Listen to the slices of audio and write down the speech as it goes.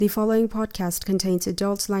The following podcast contains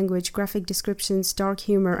adult language, graphic descriptions, dark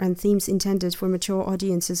humor, and themes intended for mature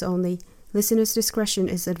audiences only. Listener's discretion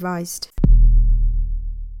is advised.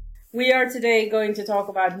 We are today going to talk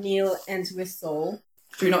about Neil Entwistle.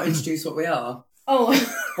 Should we not introduce what we are? Oh.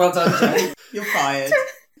 Well done, Jo. You're fired.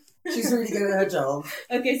 She's really good at her job.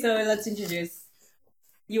 Okay, so let's introduce.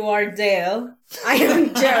 You are Dale. I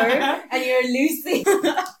am Jo. And you're Lucy.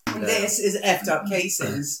 And this is Effed Up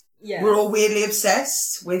Cases. Yeah. We're all weirdly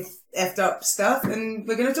obsessed with effed up stuff and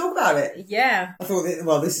we're going to talk about it. Yeah. I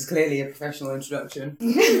thought, this is clearly a professional introduction.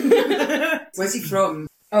 Where's he from?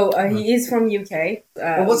 He is from UK.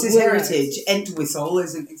 Well, what's his heritage? Entwistle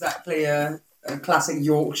isn't exactly a classic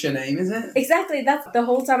Yorkshire name, is it? Exactly. That's the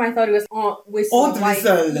whole time I thought it was Whistle.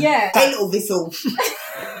 Entwistle. Yeah. Entwistle.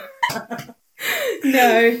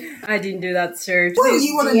 No, I didn't do that search. Well,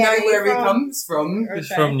 you want to know where he comes from. Okay. He's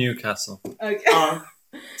from Newcastle. Okay.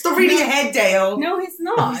 Stop reading ahead, Dale. No, he's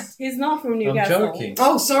not. He's not from Newcastle. I'm joking.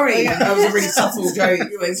 Oh, sorry. That was a really subtle joke.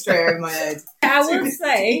 It went straight over my head. I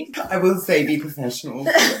will say, be professional.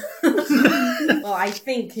 well, I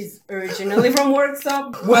think he's originally from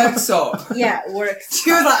Worksop. Worksop. Yeah, Worksop.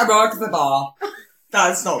 She was like, I work at the bar.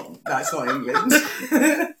 That's not England.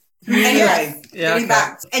 Anyway, getting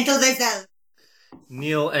back. Until they sell.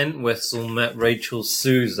 Neil Entwistle met Rachel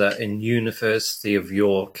Souza in University of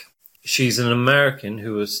York. She's an American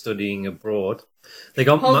who was studying abroad. They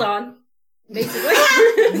got Hold on.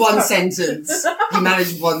 Basically. One sentence. You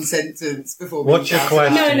managed one sentence before. What's your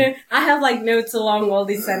question? No. I have notes along all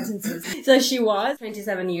these sentences. So she was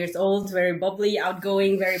 27 years old, very bubbly,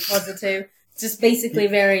 outgoing, very positive. Just basically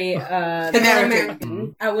very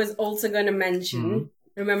American. I was also going to mention,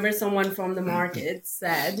 remember someone from the market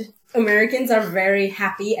said, Americans are very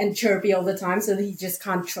happy and chirpy all the time, so he just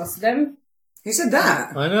can't trust them. Who said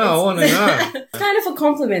that? I know, I want to know. It's kind of a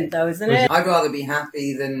compliment, though, isn't it? I'd rather be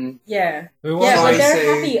happy than... Yeah. We But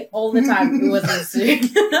they're happy all the time. It wasn't Sue.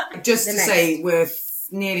 Just to say, we're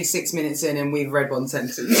nearly 6 minutes in and we've read one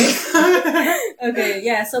sentence. Okay,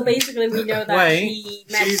 yeah, so basically we know that he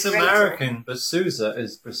met she's Rachel. American, but Souza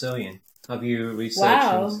is Brazilian. Have you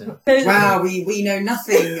researched this? Wow, we know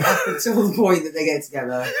nothing up until the point that they get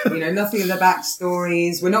together. We know nothing of their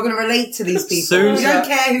backstories. We're not going to relate to these people. Souza. We don't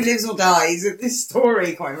care who lives or dies in this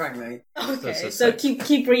story, quite frankly. Okay, so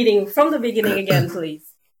keep reading from the beginning again, please.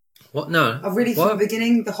 What? No. I've really from the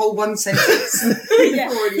beginning, the whole one sentence.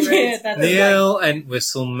 That's Neil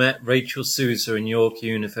Entwistle met Rachel Souza in York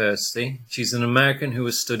University. She's an American who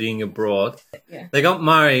was studying abroad. Yeah. They got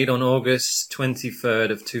married on August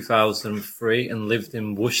 23rd of 2003 and lived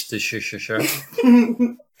in Worcestershire.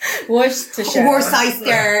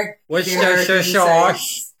 Worcestershire.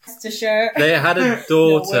 They had a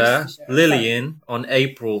daughter, Worcestershire. Lillian, on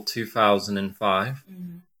April 2005.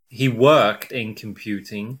 He worked in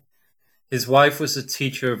computing. His wife was a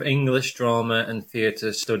teacher of English, drama and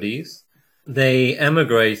theatre studies. They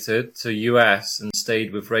emigrated to US and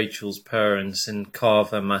stayed with Rachel's parents in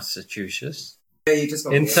Carver, Massachusetts,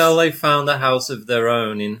 until they found a house of their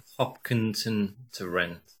own in Hopkinton to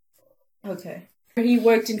rent. Okay. He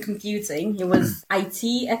worked in computing. He was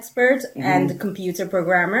IT expert and computer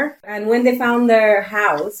programmer. And when they found their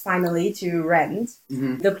house, finally, to rent,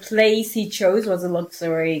 the place he chose was a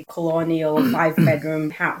luxury colonial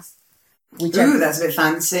 5-bedroom house. Ooh, that's a bit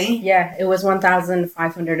fancy. Yeah, it was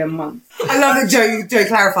 $1,500 a month. I love that Joe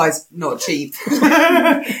clarifies, not cheap.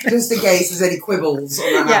 Just in case there's any quibbles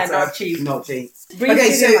on that matter. Yeah, not cheap. Not cheap.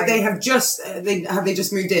 Okay, so they have just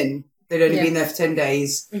moved in. They'd only been there for 10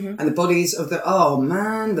 days. And the bodies of the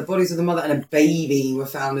mother and a baby were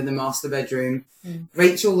found in the master bedroom.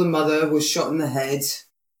 Rachel, the mother, was shot in the head.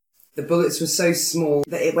 The bullets were so small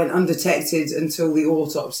that it went undetected until the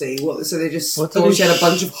autopsy. So they just thought she had a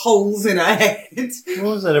bunch of holes in her head. What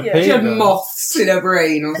was that, a She had moths in her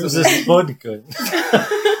brain or It was something. a spud gun.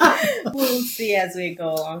 We'll see as we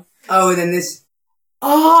go along. Oh, and then this...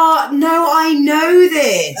 Oh, no, I know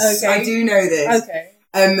this. Okay. I do know this. Okay.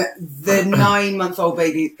 The 9-month-old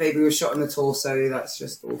baby was shot in the torso. That's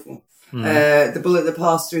just awful. The bullet that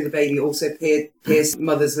passed through the baby also pierced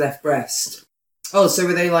mother's left breast. Oh, so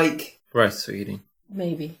were they breastfeeding?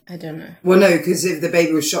 Maybe. I don't know. Well, no, because if the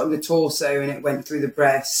baby was shot in the torso and it went through the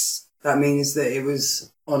breasts, that means that it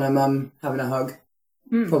was on her mum having a hug.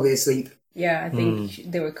 Probably asleep. Yeah, I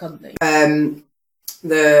think they were cuddling.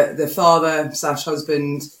 The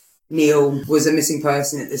father/husband, Neil, was a missing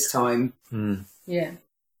person at this time. Yeah.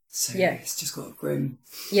 So it's just got grim.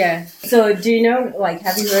 Yeah. So do you know,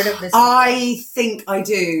 have you heard of this? I think I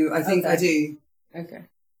do. I do. Okay.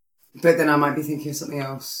 But then I might be thinking of something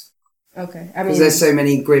else. Okay. I Because mean, there's so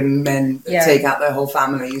many grim men that take out their whole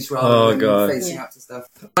families rather than facing up to stuff.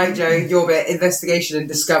 Right, Joe, your bit, investigation and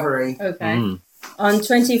discovery. Okay. On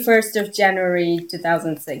 21st of January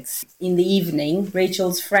 2006, in the evening,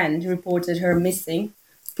 Rachel's friend reported her missing.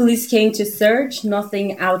 Police came to search,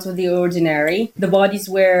 nothing out of the ordinary. The bodies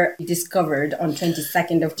were discovered on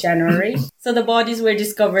 22nd of January. So the bodies were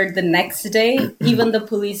discovered the next day. Even the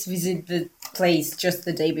police visited the place just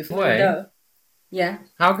the day before. Wait. Yeah.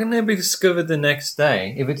 How can they be discovered the next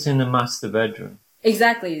day if it's in the master bedroom?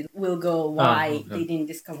 Exactly. We'll go why they didn't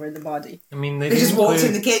discover the body. I mean, They just walked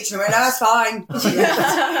in the kitchen and went, "Oh, it's fine."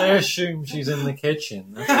 They assume she's in the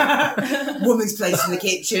kitchen. Woman's place in the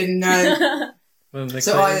kitchen. No. Well,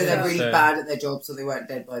 So either they're really bad at their jobs or they weren't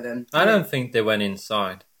dead by then. I don't think they went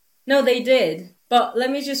inside. No, they did. But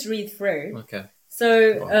let me just read through. Okay. So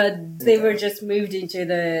they were just moved into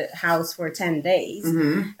the house for 10 days.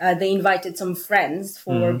 They invited some friends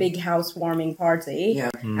for a big housewarming party. Yeah.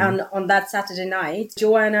 And on that Saturday night,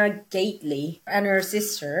 Joanna Gately and her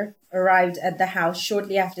sister arrived at the house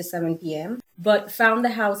shortly after 7 p.m. but found the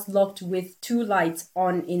house locked with 2 lights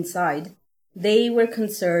on inside. They were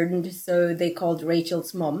concerned, so they called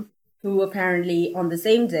Rachel's mum, who apparently on the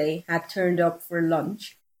same day had turned up for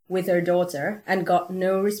lunch with her daughter and got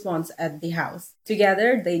no response at the house.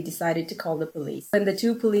 Together, they decided to call the police. When the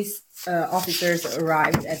 2 police officers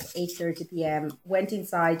arrived at 8:30 p.m., went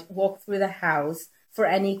inside, walked through the house for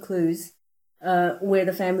any clues where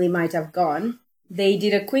the family might have gone. They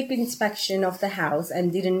did a quick inspection of the house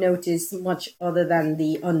and didn't notice much other than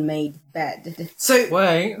the unmade bed. So,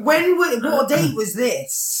 Wait. what date was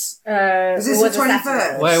this? Was this it the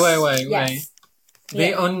 21st? Wait. Yes.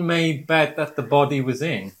 The unmade bed that the body was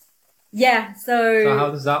in. Yeah, So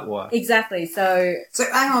how does that work? Exactly, so... So,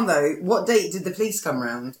 hang on though. What date did the police come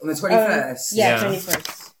round? On the 21st? Yeah, Yeah.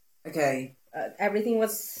 21st. Okay. Everything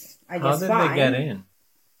was, I How guess, did fine. they get in?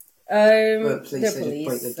 But The police, they police.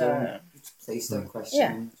 just break the door. Police don't question.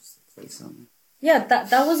 Yeah. Just the police on. Yeah,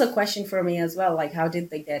 that was a question for me as well. Like, how did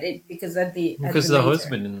they get it? Because Because the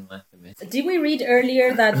husband didn't let them in. Did we read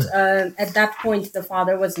earlier that at that point the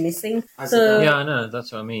father was missing? I So Yeah, I know.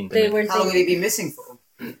 That's what I mean. they were How long would thinking. he be missing for?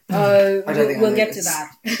 Uh, I don't think I we'll know get this.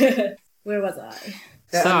 to that. Where was I?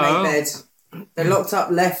 That So- unmade bed. They locked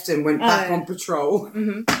up, left, and went back on patrol.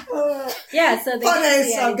 Yeah, so they.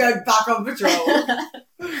 Honest, I'm going back on patrol.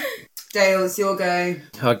 Dale, it's your go.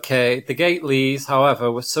 Okay, the Gateleys,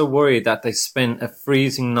 however, were so worried that they spent a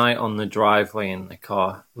freezing night on the driveway in the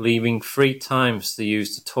car, leaving 3 times to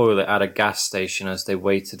use the toilet at a gas station as they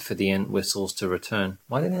waited for the Entwhistles to return.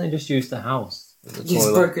 Why didn't they just use the house? as the He's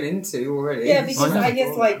toilet? broken into already. Yeah, because I know. I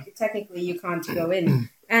guess like technically you can't go in.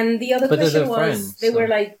 And the other But they're question their was friends, they so- were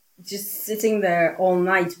like just sitting there all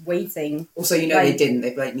night waiting. Also, you know Like- they didn't.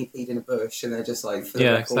 They blatantly peed in a bush, and they're just like, for the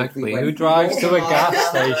Yeah, record, exactly. we went Who drives to a miles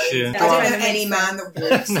gas down the road. station? I don't Right. know any man that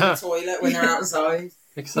walks to No. the toilet when they're outside.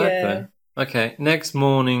 Exactly. Yeah. Okay, next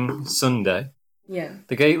morning, Sunday, Yeah.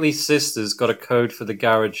 the Gately sisters got a code for the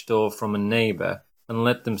garage door from a neighbour and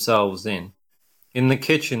let themselves in. In the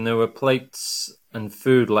kitchen, there were plates and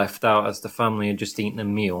food left out as the family had just eaten a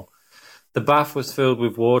meal. The bath was filled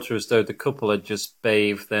with water as though the couple had just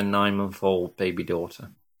bathed their 9-month-old baby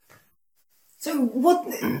daughter. So what?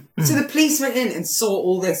 So the police went in and saw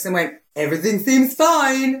all this and went, everything seems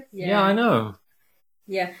fine. Yeah, I know.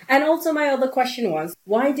 Yeah, and also my other question was,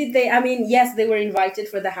 why did they, I mean, yes, they were invited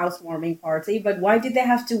for the housewarming party, but why did they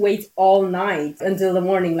have to wait all night until the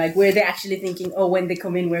morning? Like, were they actually thinking, oh, when they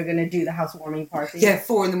come in, we're going to do the housewarming party? Yeah,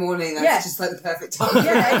 4 a.m. That's Yeah. just like the perfect time.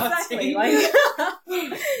 Yeah, exactly.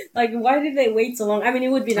 Like, why did they wait so long? I mean, it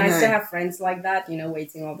would be nice to have friends like that, you know,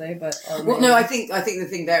 waiting all day, but... Well, no, I think the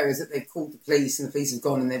thing there is that they've called the police and the police have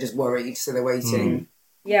gone and they're just worried, so they're waiting.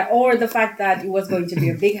 Yeah, or the fact that it was going to be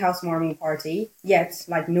a big housewarming party, yet,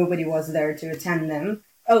 like, nobody was there to attend them.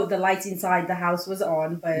 Oh, the lights inside the house was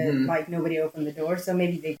on, but, like, nobody opened the door, so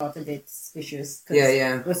maybe they got a bit suspicious. Cause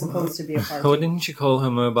it was supposed to be a party. Why didn't you call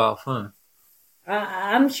her mobile phone?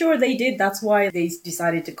 I'm sure they did. That's why they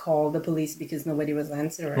decided to call the police, because nobody was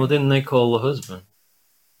answering. Well, didn't they call the husband?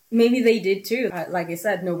 Maybe they did too. Like I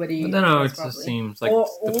said, nobody... I don't know, was it just probably. seems like Or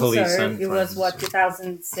the police also, sent it was, friends.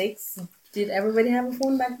 2006? Did everybody have a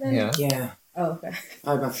phone back then? Yeah, Yeah. Oh, okay.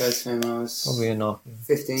 I had my first phone when I was probably a Nokia.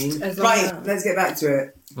 15. As Right, well. let's get back to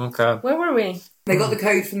it. Okay. Where were we? They got the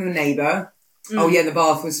code from the neighbour. Oh yeah, the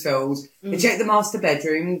bath was filled. They checked the master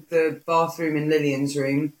bedroom, the bathroom in Lillian's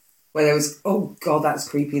room, where there was, oh god, that's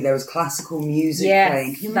creepy, there was classical music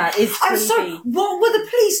playing. Yes, that is I'm creepy. sorry, what were the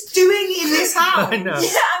police doing in this house? I know.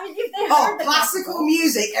 Yeah, I mean, if they Oh, heard the classical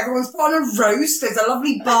music, everyone's put on a roast, there's a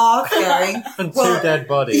lovely bath going. And Well- 2 dead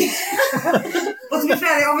bodies. Well, to be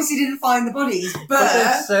fair, they obviously didn't find the bodies, But they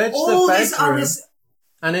but searched all the this bedroom. other...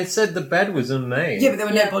 And it said the bed was unmade. Yeah, but there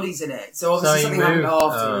were Yeah. no bodies in it, so obviously So something he happened moved.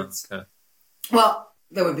 afterwards. Oh, okay. Well,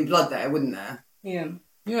 there would be blood there, wouldn't there? Yeah.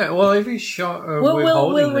 Yeah, well, if he shot her We'll- with we'll-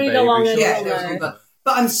 holding we'll the read baby, along she and Yeah, we'll there would be know. blood.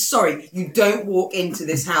 But I'm sorry, you don't walk into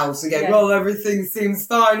this house and go, Yeah. well, everything seems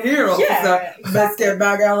fine here, officer. Yeah, Let's get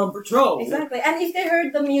back out on patrol. Exactly. And if they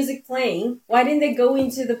heard the music playing, why didn't they go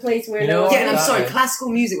into the place where You they know were? what? Yeah, and I'm That sorry, is- classical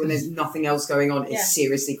music when there's nothing else going on is Yeah.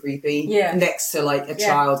 seriously creepy. Yeah. Next to like a Yeah.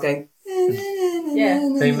 child going. Yeah.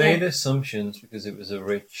 They made assumptions because it was a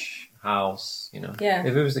rich house, you know. Yeah.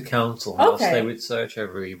 If it was a council house, Okay. they would search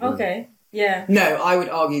every room. Okay. Yeah. No, I would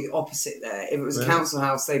argue the opposite there. If it was a Really? council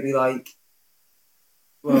house, they'd be like,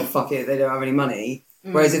 well, fuck it, they don't have any money.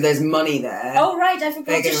 Mm. Whereas if there's money there, Oh right, I they're forgot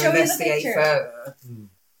going to to show you the investigate picture. further. Hmm.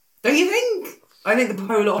 Don't you think? I think the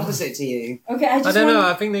polar opposite to you. Okay, I I just don't know, want-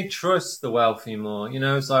 I think they trust the wealthy more. You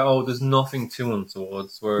know, it's like, oh, there's nothing too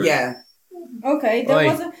untowards. Whereas, Yeah. Okay, there Oi.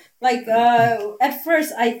 wasn't like at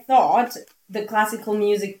first I thought the classical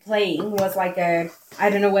music playing was like a I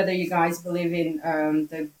don't know whether you guys believe in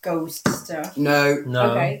the ghost stuff. No.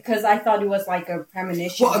 No. Okay, because I thought it was like a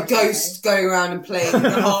premonition. What, or a ghost going around and playing the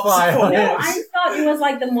something. harpsichord? No, I thought it was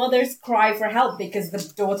like the mother's cry for help because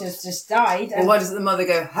the daughters just died. Well, And why doesn't the mother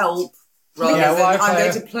go, help? Rather Yeah, than, why I'm play going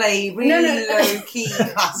a- to play really No, no. low-key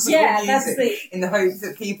classical yeah, that's music the. in the hopes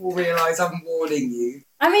that people realise I'm warning you.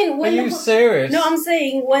 I mean, Are when you the serious? no, I'm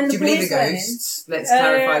saying when Do the you believe in police went in. ghosts? Let's Uh,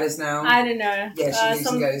 clarify this now. I don't know. Yeah, she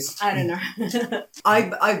believes in ghosts. I don't know.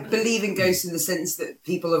 I believe in ghosts in the sense that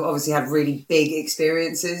people have obviously had really big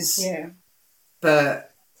experiences, yeah.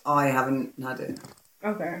 but I haven't had it.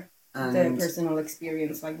 Okay. The And personal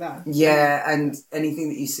experience like that. yeah, and anything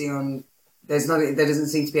that you see on there doesn't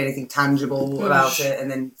seem to be anything tangible about it,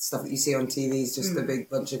 and then stuff that you see on TV is just a big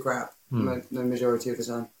bunch of crap. The majority of the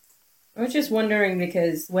time. I was just wondering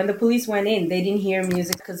because when the police went in, they didn't hear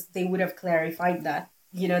music because they would have clarified that.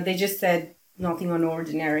 You know, they just said nothing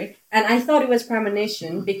unordinary. And I thought it was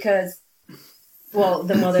premonition because, well,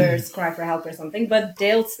 the mother's cry for help or something. But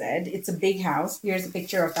Dale said it's a big house. Here's a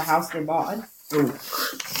picture of the house they bought. Ooh.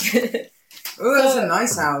 Oh, that's So- a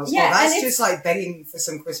nice house. Yeah, well, that's and it's- just like begging for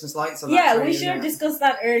some Christmas lights on that Yeah, tree, we isn't should have it? discussed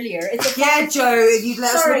that earlier. It's a Yeah, Joe, if you'd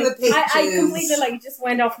let Sorry, us look at the pictures. I completely just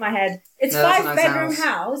went off my head. It's No, that's a 5-bedroom nice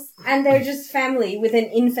house, and they're just family with an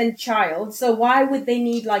infant child. So why would they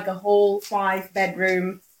need like a whole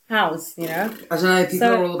 5-bedroom house? You know? I don't know, people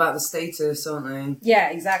So- are all about the status, aren't they? Yeah,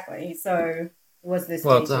 exactly. So was this?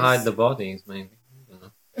 Well, to status? hide the bodies, maybe. I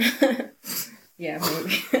don't know. Yeah,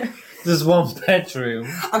 maybe. There's one bedroom.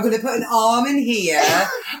 I'm going to put an arm in here.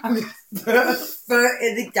 I'm going to put a foot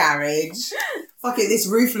in the garage. Fuck it, this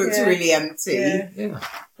roof looks Yeah. really empty. Yeah. Yeah.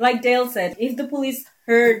 Like Dale said, if the police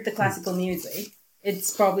heard the classical music, it's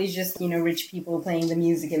probably just rich people playing the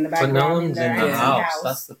music in the But background no one's in their the empty house.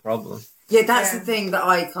 That's the problem. Yeah, that's Yeah. the thing that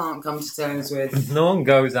I can't come to terms with. No one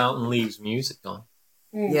goes out and leaves music on.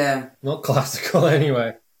 Yeah. Not classical,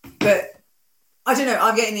 anyway. But, I don't know,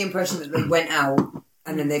 I'm getting the impression that they went out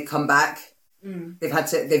and then they've come back. Mm.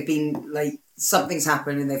 They've been, like, something's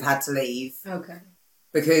happened and they've had to leave. Okay.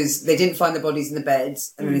 Because they didn't find the bodies in the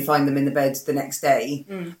beds, and then they find them in the beds the next day.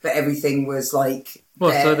 But everything was like, Well,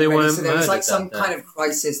 there, so they ready. weren't So there was like murdered some that kind day. of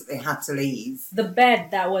crisis that they had to leave. The bed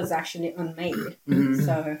that was actually unmade. Mhm.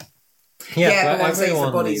 So Yeah, but I'm saying the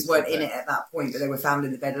everyone bodies leaves weren't the in bed. it at that point, but they were found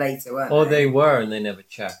in the bed later, weren't Or they? they were and they never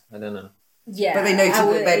checked. I don't know. yeah, But they noted I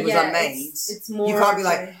the would- bed was yeah, unmade. It's more. You can't be to-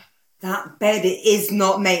 like, that bed is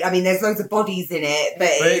not made. I mean, there's loads of bodies in it, but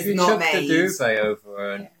But it if is you not chuck made. the duvet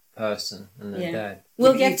over a person and they're Yeah. dead.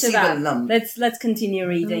 We'll You get to see the that. lump. Let's continue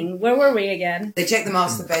reading. Where were we again? They checked the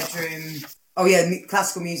master bedroom. Oh yeah,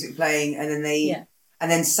 classical music playing, and then Yeah. and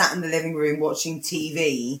then sat in the living room watching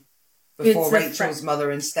TV before It's a Rachel's mother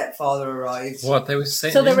and stepfather arrived. What? They were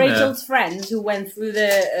sitting So the in there. Rachel's friends who went through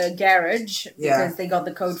the garage because Yeah. they got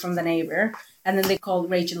the code from the neighbor, and then they called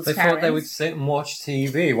Rachel's They parents. thought they would sit and watch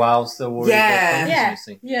TV whilst they were Yeah. Yeah,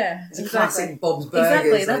 missing. yeah, It's a exactly. classic Bob's Burgers.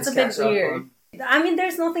 Exactly, let's that's a bit catch up weird. on. I mean,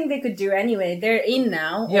 there's nothing they could do anyway. They're in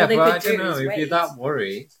now. Yeah, All they but I could don't do know. is If wait. you're that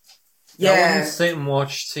worried, I Yeah. wouldn't sit and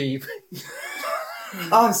watch TV.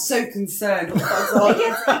 Oh, I'm so concerned.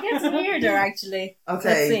 It gets weirder, actually. Let's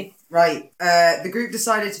Okay, see. right. The group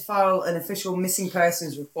decided to file an official missing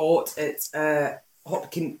persons report at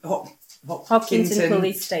Hopkinton Hopkinton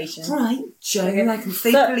Police Station. All right, Joe. Okay. I can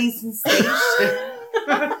say So- police and station.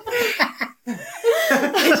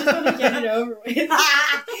 I just want to get it over with.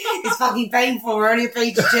 It's fucking painful. We're only at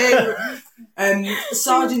page 2.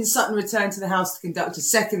 Sergeant Sutton returned to the house to conduct a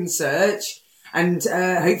second search, and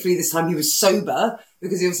hopefully this time he was sober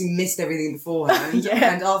because he obviously missed everything beforehand.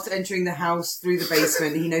 Yeah. And after entering the house through the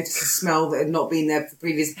basement, he noticed a smell that had not been there for the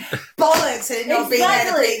previous... Bollocks! It had not been there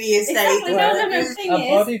the previous day. Exactly. No, the thing A is...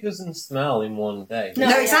 body doesn't smell in one day. No,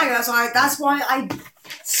 exactly. That's why I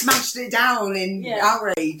smashed it down in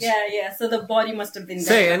outrage. Yeah. So the body must have been there.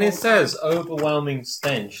 See, and it says overwhelming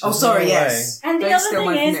stench. Oh, There's sorry, no yes. And the Don't other steal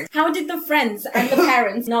my thing is, next- how did the friends and the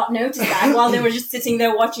parents not notice that while they were just sitting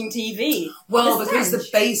there watching TV? Well, The because the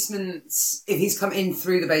stench. basements, if he's come in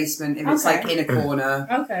through the basement, if it's like in a corner.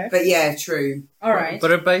 Okay. But yeah, true. All right.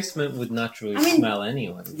 But a basement would naturally smell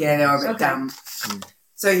anyway. Yeah, they are a bit Okay. damp.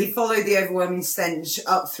 So he followed the overwhelming stench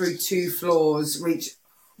up through 2 floors, reached...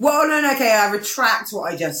 Well, no, okay, I retract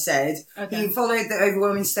what I just said. Okay. He followed the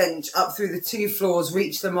overwhelming stench up through the 2 floors,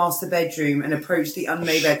 reached the master bedroom, and approached the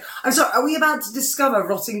unmade bed. I'm sorry, are we about to discover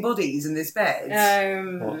rotting bodies in this bed?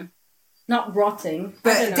 Not rotting. I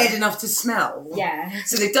But don't know. dead enough to smell? Yeah.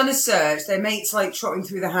 So they've done a search, their mates like trotting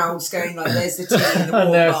through the house, going like, there's the tea in the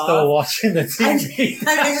And they're water. still watching the And TV.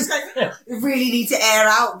 they're just like, we really need to air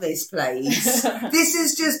out this place. This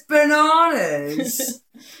is just bananas.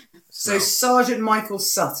 So Sergeant Michael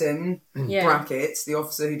Sutton, Yeah. brackets, the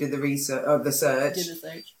officer who did the research, the search, Did the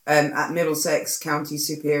search. at Middlesex County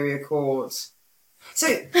Superior Court. So,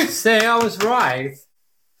 Say, I was right.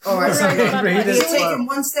 alright, so Right, he right, right. had Read it taken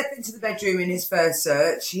one step into the bedroom in his first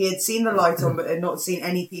search. He had seen the light on, but had not seen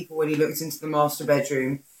any people when he looked into the master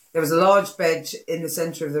bedroom. There was a large bed in the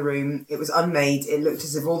centre of the room. It was unmade. It looked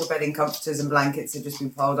as if all the bedding comforters and blankets had just been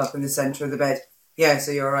piled up in the centre of the bed. Yeah,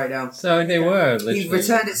 so you're right now. So they were, literally. He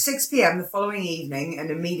returned at 6 p.m. the following evening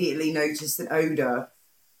and immediately noticed an odour.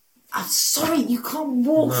 I'm sorry, you can't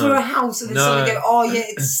walk through a house and then suddenly go, oh yeah,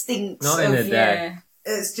 it stinks. Not in a of-" day.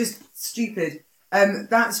 It's just stupid.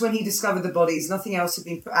 That's when he discovered the bodies. Nothing else had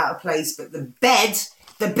been put out of place, but the bed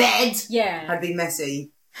Yeah. had been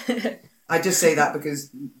messy. I just say that because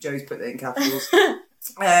Joe's put it in capitals.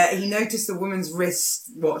 He noticed the woman's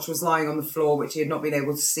wristwatch was lying on the floor, which he had not been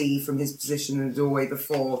able to see from his position in the doorway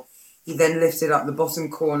before. He then lifted up the bottom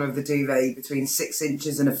corner of the duvet between 6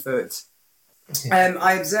 inches and a foot.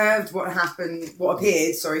 I observed what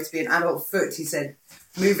appeared to be an adult foot, he said.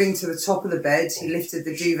 Moving to the top of the bed, he lifted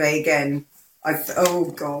the duvet again.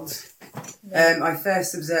 Oh, God. I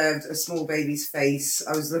first observed a small baby's face.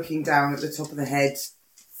 I was looking down at the top of the head,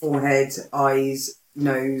 forehead, eyes,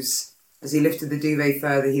 nose. As he lifted the duvet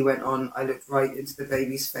further, he went on. I looked right into the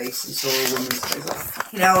baby's face and saw a woman's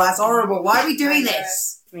face. That's horrible. Why are we doing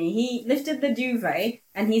this? He lifted the duvet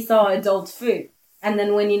and he saw adult foot. And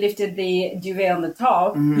then when he lifted the duvet on the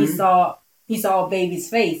top, he saw a baby's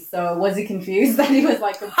face. So was he confused that he was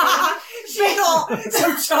like a She got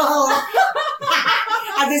some child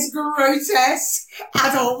and this grotesque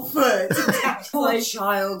adult foot. Poor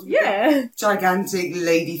child. Yeah. Gigantic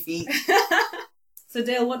lady feet. So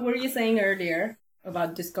Dale, what were you saying earlier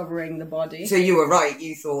about discovering the body? So you were right.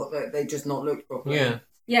 You thought that they just not looked properly. Yeah.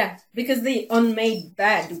 Yeah, because the unmade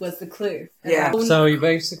bed was the clue. Yeah. So he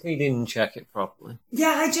basically didn't check it properly.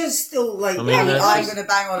 Yeah, I just still like. I mean, that's I'm just- going to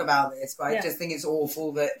bang on about this, but I Yeah. just think it's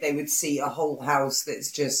awful that they would see a whole house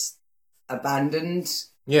that's just abandoned.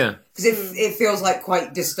 Yeah. Because it feels like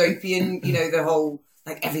quite dystopian. The whole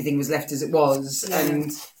like everything was left as it was,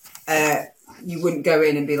 and you wouldn't go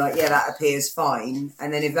in and be like, yeah, that appears fine.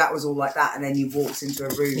 And then if that was all like that, and then you walked into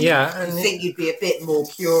a room, Yeah, I and think you'd be a bit more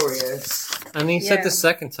curious. And he said Yeah. the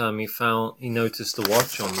second time he noticed the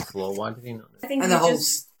watch on the floor. Why did he not? I think And he the whole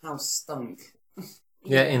just, house stunk.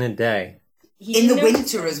 Yeah, in a day. he In the didn't know-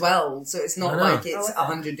 winter as well, so it's not I know. like it's Oh, okay.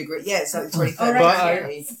 100 degrees. Yeah, it's like 23rd Oh, right, But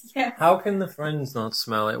January. Yeah, How can the friends not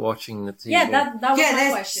smell it watching the TV? yeah, that was Yeah, my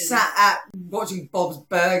they're question. sat at watching Bob's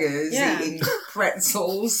Burgers, Yeah. eating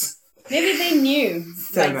pretzels. Maybe they knew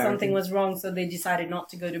So like American. something was wrong, so they decided not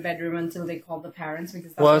to go to bedroom until they called the parents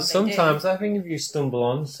because that's Well, what they sometimes did. I think if you stumble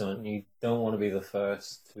on something, you don't want to be the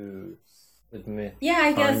first to admit Yeah,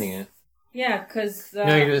 I guess. finding it. Yeah, because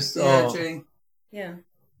No, you just Yeah, true. yeah.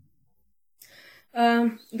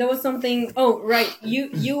 There was something. Oh, right.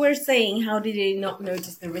 You were saying how did he not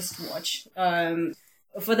notice the wristwatch?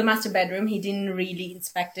 For the master bedroom, he didn't really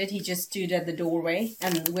inspect it. He just stood at the doorway,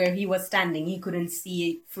 and where he was standing, he couldn't see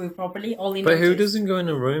it through properly. All he But who noticed- doesn't go in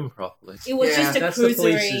a room properly? It was Yeah. just a That's the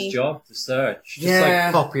cruisery. police's job to search. Just Yeah.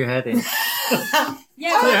 like pop your head in.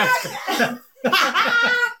 Yeah. Yeah,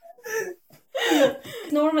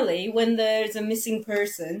 Normally, when there's a missing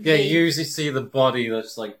person, yeah, they- you usually see the body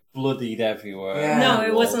that's like bloodied everywhere. Yeah. on No, the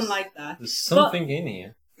it walls. wasn't like that. There's something in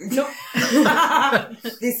here. No.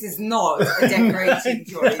 This is not a decorating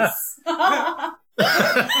choice.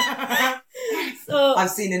 So I've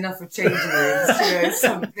seen enough of changing rooms to know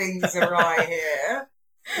something's awry here.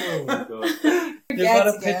 Oh my god. You've got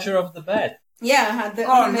a picture of the bed. Yeah, the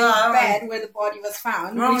bed where the body was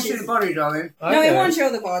found. I won't see the body, darling. No, it won't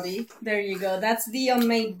show the body. There you go. That's the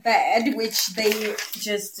unmade bed, which they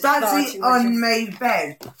just. That's the unmade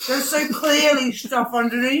bed. There's so clearly stuff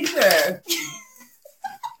underneath there.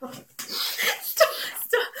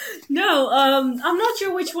 No, I'm not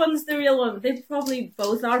sure which one's the real one. They probably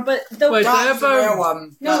both are, but that's the real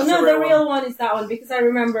one. No, the real one is that one because I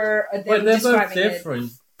remember them they're describing both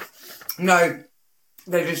different. No,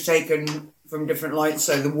 they're just taken from different lights,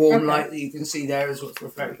 so the warm light that you can see there is what's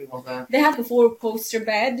reflecting on there. They have the 4-poster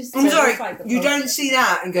bed. So I'm sorry, you don't see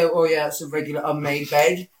that and go, oh yeah, it's a regular unmade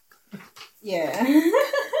bed. Yeah.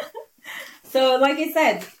 So, like I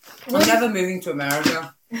said... I'm never moving to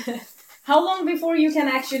America. How long before you can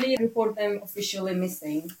actually report them officially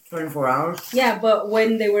missing? 24 hours. Yeah, but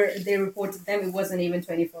when they reported them, it wasn't even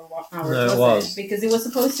 24 hours. No, it was. Because it was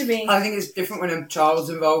supposed to be... I think it's different when a child's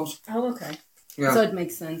involved. Oh, okay. Yeah. So it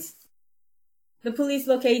makes sense. The police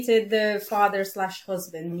located the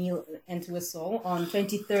father/husband, Neil Entwistle, on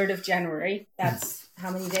 23rd of January. That's how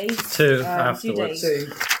many days? 2 afterwards.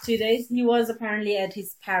 2 days. He was apparently at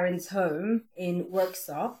his parents' home in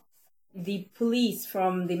Worksop. The police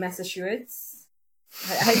from the Massachusetts.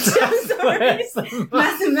 I'm sorry.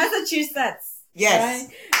 Massachusetts. Yes.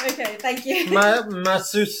 Right? Okay, thank you.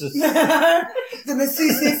 Massachusetts. The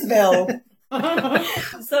Massachusettsville.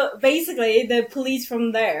 So basically, the police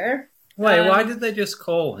from there. Wait, why did they just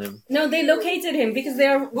call him? No, they located him because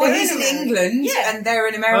they're. Well, he's in England and they're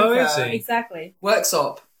in America. Oh, is he? Exactly.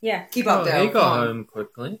 Worksop. Yeah. Keep up there. He got home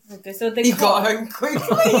quickly. Okay, so he got home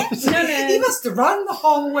quickly. No. He must have run the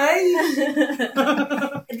whole way.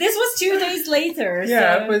 This was 2 days later.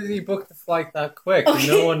 Yeah, so... but he booked the flight that quick. Okay. And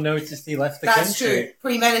no one noticed he left the country. That's true.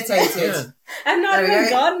 Premeditated. Yeah. I've not even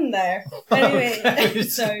gotten there. Anyway,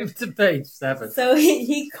 so to page 7. So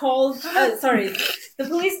he called. Sorry, the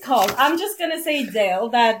police called. I'm just gonna say, Dale,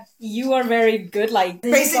 that you are very good. Like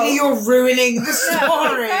basically, you're ruining the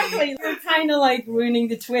story. Yeah, exactly. You're kind of like ruining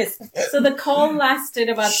the twist. So the call lasted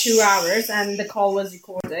about 2 hours, and the call was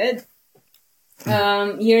recorded.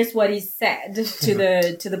 Here's what he said to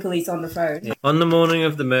the police on the phone. On the morning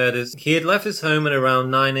of the murders, he had left his home at around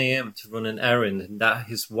 9 a.m. to run an errand, and that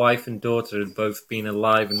his wife and daughter had both been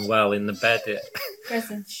alive and well in the bed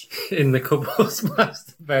in the couple's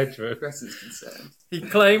master bedroom. He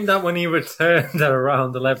claimed that when he returned at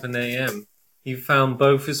around 11 a.m., he found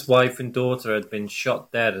both his wife and daughter had been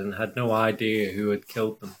shot dead and had no idea who had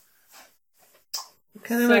killed them. What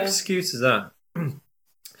kind of excuse is that?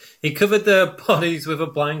 He covered the bodies with a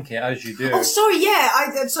blanket, as you do. Oh, sorry, yeah. I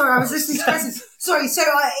was listening to questions. Sorry, so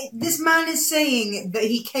this man is saying that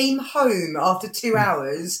he came home after 2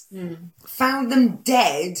 hours, found them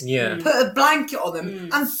dead, put a blanket on them,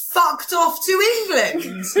 and fucked off to England.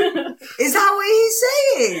 Is that what he's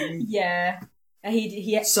saying? Yeah.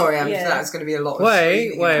 Sorry, that's going to be a lot of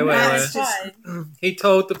Wait. Just... He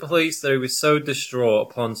told the police that he was so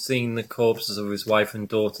distraught upon seeing the corpses of his wife and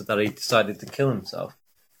daughter that he decided to kill himself.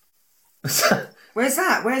 Where's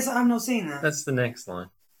that? I'm not seeing that. That's the next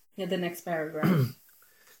line. Yeah, the next paragraph.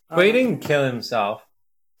 But he didn't kill himself.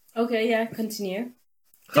 Okay, yeah, continue.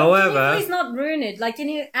 However... Please not ruin it. Like, can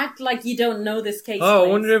you act like you don't know this case? Oh, I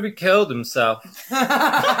wonder if he killed himself.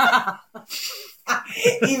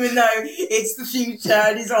 Even though it's the future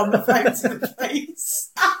and he's on the phone to the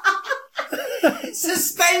police.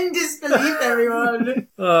 Suspend disbelief, everyone.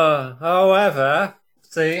 However...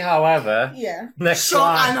 Yeah. Next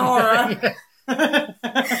shock line. and horror.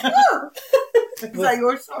 Is that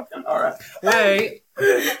your shock and horror? Wait.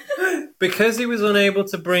 Because he was unable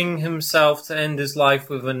to bring himself to end his life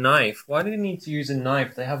with a knife, why did he need to use a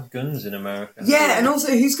knife? They have guns in America. Yeah, and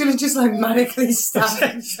also who's going to just like manically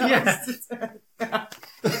stab himself? Yeah.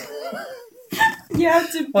 You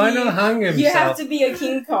have to be, why not hang himself? You have to be a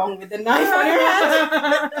King Kong with a knife on your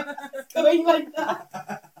head. Going like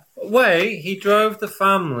that. Wait, he drove the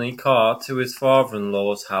family car to his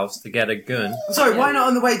father-in-law's house to get a gun. Sorry, why not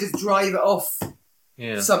on the way just drive it off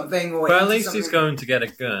something? Or but at least something? He's going to get a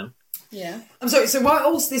gun. Yeah. I'm sorry, so while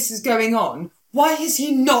all this is going on, why has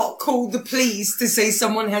he not called the police to say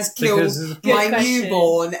someone has killed my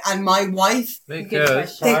newborn and my wife?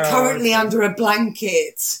 Because they're currently under a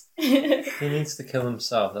blanket. He needs to kill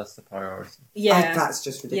himself. That's the priority. Yeah. That's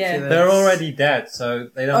just ridiculous. Yeah. They're already dead, so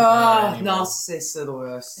they don't matter anymore. Narcissists are the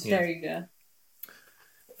worst. Yeah. There you go.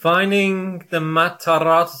 Finding the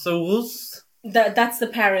Matarazzos. That's the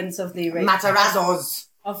parents of the Matarazzos.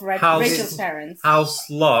 Of Rachel's parents. House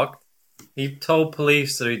locked. He told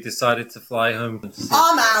police that he decided to fly home.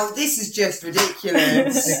 Oh, Mal, this is just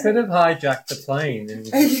ridiculous. He could have hijacked the plane.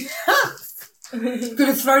 Could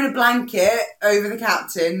have thrown a blanket over the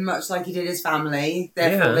captain, much like he did his family.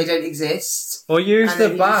 Therefore, they don't exist. Or use And the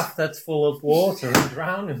then bath that's full of water and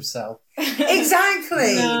drown himself.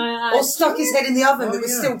 Exactly. Or stuck his head in the oven that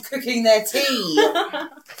was still cooking their tea.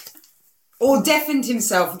 Or deafened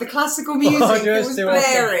himself with the classical music that just was do what the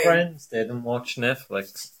blaring. friends did and watch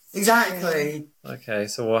Netflix. Exactly. Okay,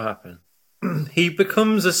 so what happened? He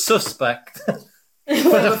becomes a suspect for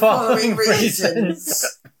The following reasons.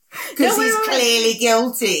 Because No, he's wait. clearly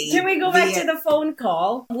guilty. Can we go back to the phone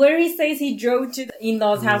call where he says he drove to the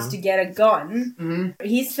in-laws' house to get a gun? Mhm.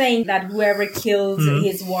 He's saying that whoever killed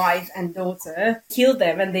his wife and daughter killed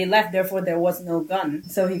them and they left, therefore there was no gun.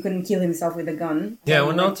 So he couldn't kill himself with a gun. Yeah,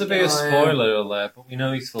 well, not to be a yeah. spoiler alert, but we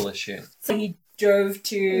know he's full of shit. So he drove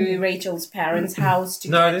to Rachel's parents' house to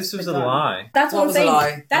No, get this was the a gun. lie. That's What what I'm was a saying.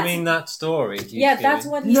 lie? That's, I mean, that story. yeah, that's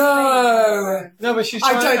what he's No. saying. No, but she's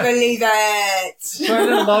I trying, don't believe it. trying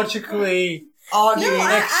to logically Arguing.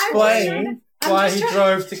 No, explain I'm why just he trying-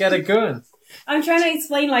 drove to get a gun. I'm trying to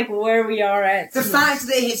explain like where we are at. The fact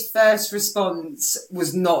that his first response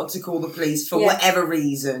was not to call the police for Yeah. whatever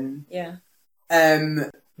reason, Yeah. No,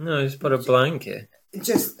 just put a blanket.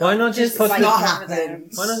 just Why not just put like the... not cover happen. them.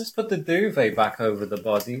 Why not just put the duvet back over the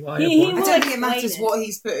body? Why a He I blanket? will don't think it explain matters it. what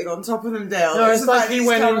he's putting on top of them, Dale. No, it's the like fact he he's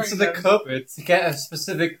went covering into the them. cupboard to get a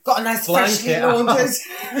specific... Got a nice freshly blanket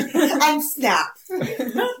laundered and snap.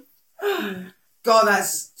 God,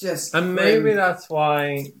 that's just. And maybe grim. that's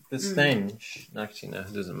why the stench... Actually, no,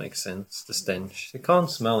 it doesn't make sense. The stench. It can't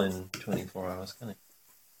smell in 24 hours, can it?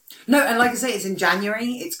 No, and like I say, it's in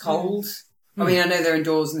January. It's cold. I mean, I know they're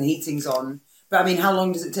indoors and the heating's on, but I mean, how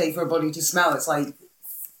long does it take for a body to smell? It's like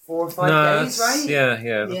 4 or 5 days, right? Yeah.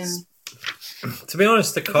 Yeah. To be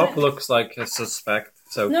honest, the cop looks like a suspect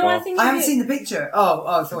so No, far. I think I haven't he- seen the picture. Oh,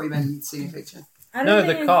 I thought you meant you'd seen the picture. I No, don't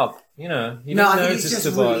the think- cop. You know, you No, I didn't think he's notice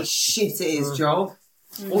just the really body. shit at his job.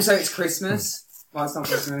 Also, it's Christmas. Well, it's not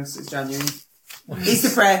Christmas, it's January. He's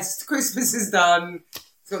depressed. Christmas is done.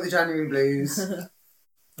 He's got the January blues.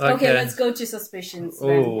 Okay, let's go to suspicions then.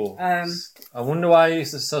 Oh, I wonder why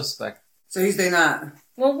he's a suspect. So who's doing that?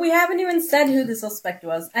 Well, we haven't even said who the suspect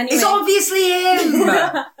was. Anyway. It's obviously him!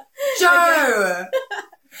 Joe!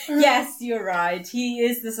 Yes, you're right. He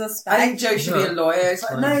is the suspect. I think Joe should be a lawyer. It's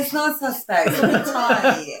like, no, it's not a suspect. It's not a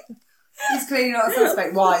tie. He's clearly not a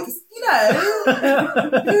suspect. Why? Because, you know,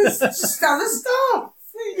 it's just other stuff.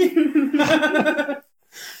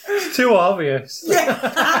 It's too obvious.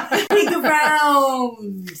 Yeah. Peek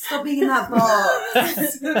around. Stop being in that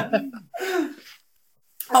box.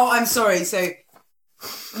 Oh, I'm sorry. So,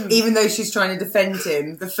 even though she's trying to defend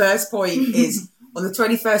him, the first point is on the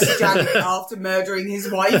 21st of January after murdering his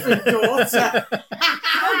wife and daughter.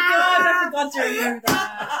 Oh god, I forgot to remember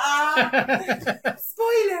that.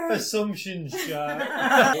 Spoiler. Assumptions,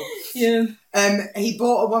 Joe. Yeah. He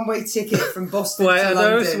bought a one-way ticket from Boston Wait, to are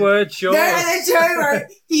London. those words yours? No, and then Joe wrote,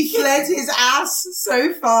 he fled his ass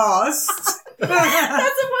so fast.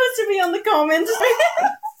 That's supposed to be on the comments.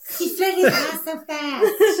 He fled his ass so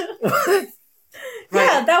fast.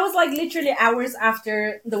 Yeah, that was like literally hours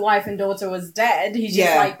after the wife and daughter was dead. He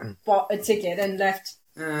just like bought a ticket and left.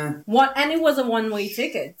 And it was a one-way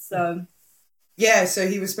ticket, so Yeah, so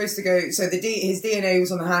he was supposed to go. So his DNA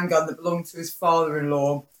was on the handgun that belonged to his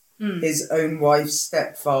father-in-law, his own wife's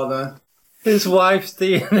stepfather. His wife's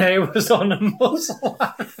DNA was on a muzzle.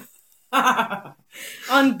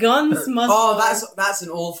 on Gunn's muzzle. Oh, that's an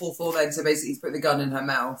awful thought then. So basically, he's put the gun in her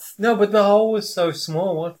mouth. No, but the hole was so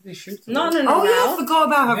small. What did he shoot? Not in her Oh yeah, I mouth. forgot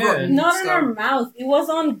about her. Yeah. rotten Not in stuff. her mouth. It was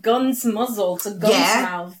on Gunn's muzzle, so Gunn's Yeah.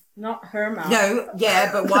 mouth, not her mouth. No,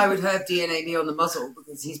 yeah, but why would her DNA be on the muzzle?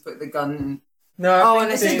 Because he's put the gun. No, Oh, I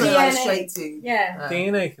unless think he it's put a it like DNA. straight to. Yeah.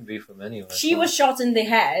 DNA can be from anywhere. She was shot in the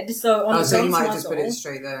head, so on Oh, so he Gunn's might have muzzle. just put it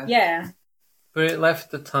straight there. Yeah. But it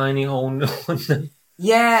left a tiny hole.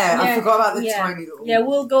 Yeah, I Yeah, forgot about the yeah. tiny little. Yeah,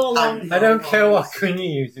 we'll go along. I don't care what gun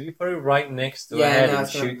you use. If you put it right next to Yeah, her head no, and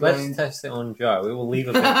it's gonna shoot, blow. let's test it on Joe. It will leave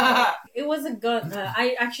a bit. It was a gun.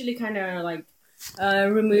 I actually kind of like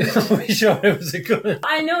removed. Are we sure it was a gun?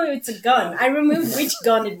 I know it's a gun. I removed which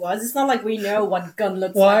gun it was. It's not like we know what gun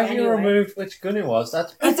looks Why like have you anyway. removed which gun it was?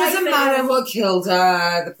 That's It doesn't matter what killed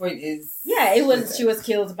her. The point is. Yeah, it was. She was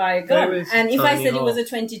killed by a gun. It was And if I tiny said it was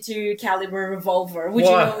hole. a .22 caliber revolver, would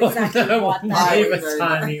Why? you know exactly No, what that I is? leave would a know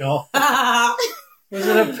tiny hole. Was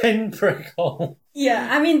it a pinprick hole? Yeah,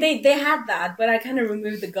 I mean they had that, but I kind of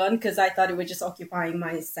removed the gun because I thought it was just occupying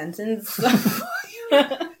my sentence.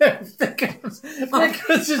 Because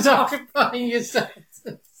it's occupying your sentence.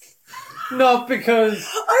 Not because...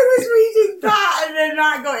 I was reading that and then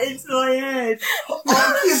that got into my head.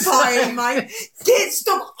 Occupying my...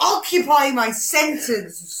 Stop occupying my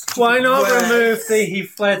sentence. Why not Word. remove the he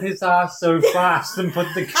fled his ass so fast and put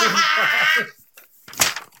the gun back?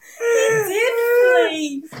 He did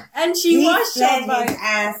flee. And she was shot by... his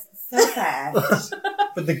ass so fast.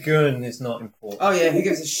 But the gun is not important. Oh yeah, who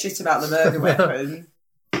gives a shit about the murder weapon?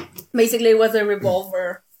 Basically, it was a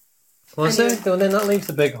revolver. Was it? Then that leaves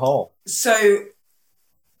a big hole. So...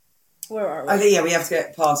 Where are we? I think, yeah, we have to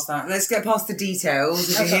get past that. Let's get past the details.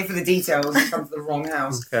 If you're here for the details, you come to the wrong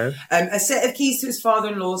house. Okay. A set of keys to his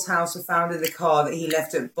father-in-law's house were found in the car that he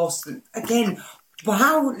left at Boston. Again,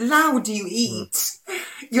 how loud do you eat?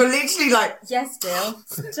 You're literally like... Yes, Dale.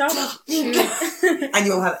 Stop. And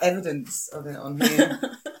you'll have evidence of it on here.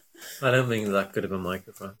 I don't think it's that good of a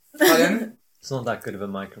microphone. Pardon? It's not that good of a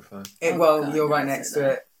microphone. Well, you're right next to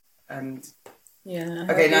it. And... Yeah.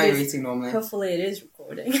 Okay, now you're eating normally. Hopefully it is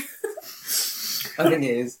recording. I think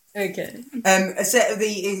it is. Okay. A set of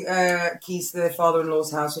the keys to their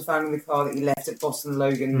father-in-law's house were found in the car that he left at Boston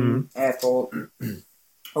Logan Airport.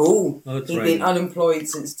 He'd been unemployed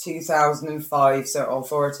since 2005, so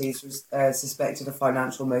authorities suspected a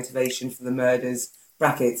financial motivation for the murders.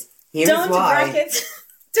 Brackets. Here is why. Brackets.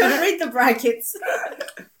 Don't read the brackets.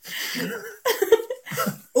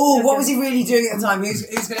 What was he really doing at the time? Who's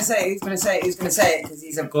going to say it? Who's going to say it? Who's going to say it? Because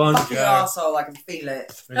he's a fucking arsehole. I can feel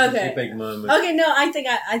it. Okay. Big moment. Okay, no, I think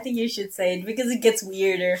you should say it because it gets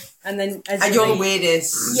weirder, and then and you're the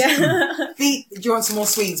weirdest. Yeah. Do you want some more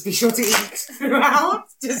sweets? Be sure to eat throughout,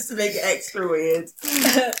 just to make it extra weird.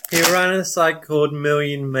 He ran a site called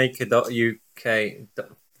millionmaker.uk.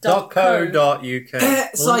 .co.uk.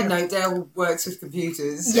 Side note, Dale works with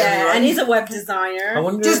computers. Yeah, Everyone. and he's a web designer.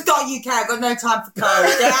 Just .uk, I've got no time for code.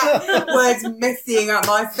 That word's messing up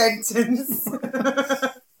my sentence.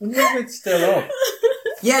 I wonder if it's still up.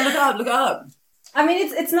 Yeah, look it up. I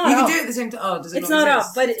mean, it's not You up. can do it at the same time. Oh, does it It's not not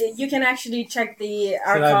exist? up, but you can actually check the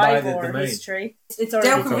I buy archive the or domain? history. It's already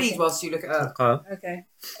Dale can posted. read whilst you look it up. Okay. Okay.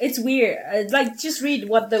 It's weird. Just read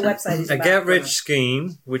what the website is A about. get-rich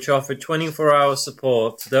scheme which offered 24-hour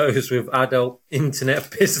support to those with adult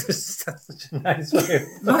internet business. That's such a nice way of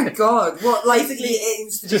My God, what, like, Basically, it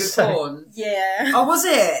used to do just with saying. porn? Yeah. Oh, was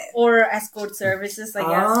it? Or escort services, I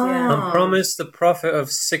guess. Yeah. and promised a profit of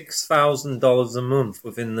 $6,000 a month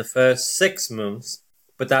within the first 6 months,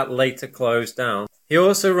 but that later closed down. He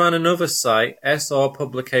also ran another site,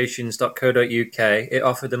 srpublications.co.uk. It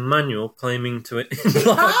offered a manual claiming to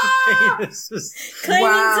enlarge penises.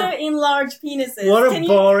 Claiming to enlarge penises. What a Can you-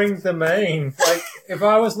 boring domain. Like, if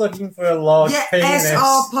I was looking for a large penis...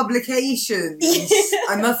 SR Publications.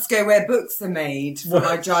 I must go where books are made for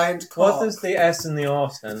my giant cock. What does the S and the R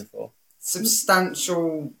stand for?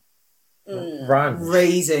 Substantial Ranch.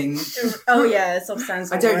 raising. Oh yeah,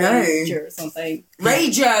 substance. I don't know. Or something.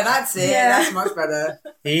 Rager, that's it. Yeah. That's much better.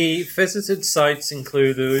 He visited sites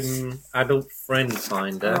including Adult Friend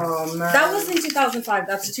Finder, Oh, man. That was in 2005.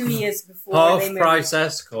 That's 2 years before they married. half-price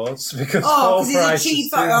escorts, because Oh, full because price it's a cheap.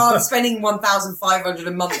 is too I'm much. spending $1,500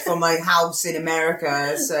 a month on my house in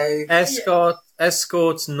America, so.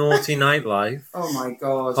 Escorts Naughty Nightlife, Oh my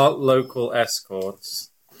God. hot local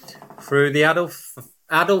escorts. Through the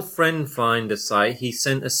Adult Friend Finder site, he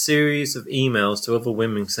sent a series of emails to other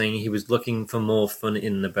women saying he was looking for more fun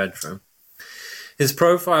in the bedroom. His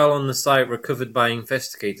profile on the site, recovered by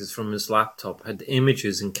investigators from his laptop, had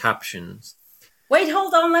images and captions. Wait,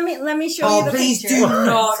 hold on. Let me show you Oh, the please picture. do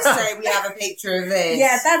not say we have a picture of this.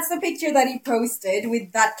 Yeah, that's the picture that he posted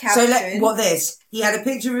with that So caption. what this? He had a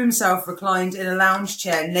picture of himself reclined in a lounge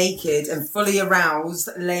chair, naked and fully aroused,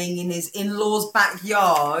 laying in his in-laws'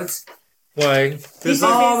 backyard. Wait, This is-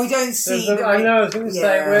 We don't see. I know, I was going to say,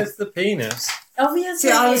 Yeah. where's the penis? Obviously,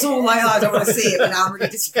 See, I was all like, I don't want to see it, but now I'm really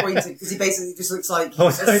disappointed because he basically just looks like Oh,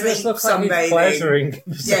 he's so it asleep just looks like he's sunbathing. pleasuring Yeah,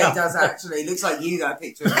 himself. he does actually. Looks like you, that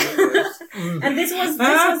picture. Of you. And this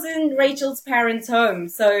was in Rachel's parents' home,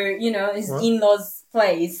 so his What? in-laws'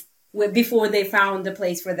 place before they found a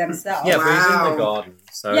place for themselves. Yeah, but he's in Wow. the garden,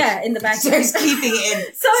 so... Yeah, in the back. So he's keeping it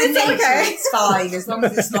in. So it's nature, okay. It's fine as long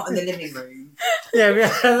as it's not in the living room. Yeah, we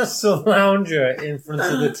had a lounger in front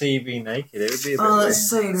of the TV naked. It would be a bit Oh, weird. that's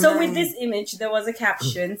so. So lame. with this image, there was a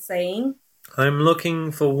caption saying, I'm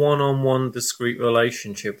looking for one-on-one discreet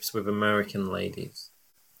relationships with American ladies.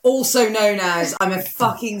 Also known as I'm a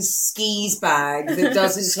fucking skis bag that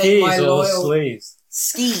doesn't take Skis my or loyal sleeves?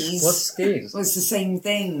 skis. What's skis? Well, it's the same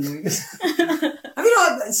thing. Have you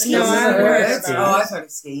not skis? No, is I've a heard word? of skis. Oh, I've heard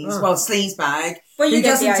of skis. Oh. Well, sleaze bag. Well, you Who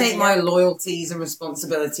get the doesn't take idea. my loyalties and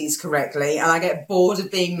responsibilities correctly, and I get bored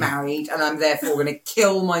of being married, and I'm therefore going to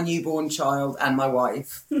kill my newborn child and my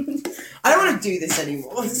wife. I don't want to do this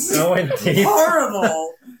anymore. This is No, indeed.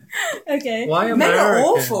 horrible. Okay. Why Men are American?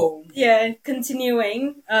 awful. Yeah,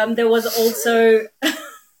 continuing. There was also...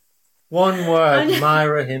 One word,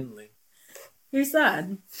 Myra Hindley. Who's that?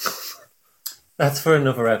 That's for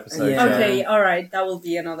another episode. Yeah. Okay, alright, that will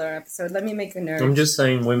be another episode. Let me make a note. I'm just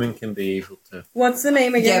saying women can be evil too. What's the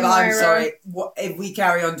name again, Yeah, but I'm Myra? sorry. If we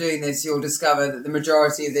carry on doing this, you'll discover that the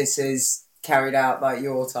majority of this is carried out by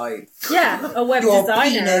your type. Yeah, a web Your designer.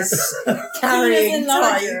 penis Penis carrying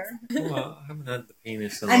type. enlarger. Well, I haven't had the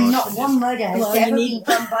penis And enlarged not yet. one murder has Well, you ever need-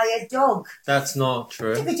 been done by a dog. That's not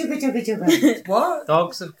true. Chugga, chugga, chugga, chugga. What?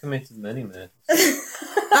 Dogs have committed many murders.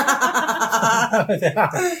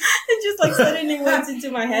 It just like suddenly went into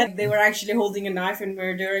my head. They were actually holding a knife and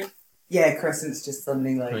murdering. Yeah, Crescent's just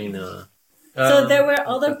suddenly like... I know. So there were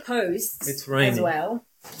other posts It's raining. as well.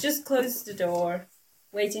 Just close the door.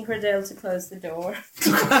 Waiting for Dale to close the door.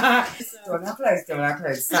 Door now closed, door now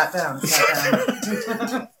closed. Sat down, sat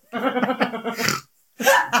down.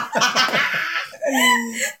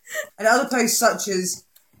 And other posts such as...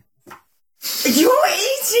 You're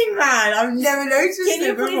eating, man! I've never noticed Can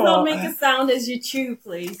you it please before. not make a sound as you chew,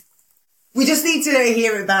 please? We just need to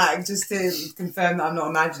hear it back, just to confirm that I'm not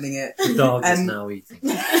imagining it. The dog is Um, now eating.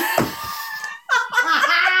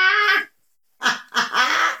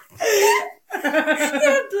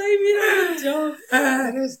 Don't blame it on the dog.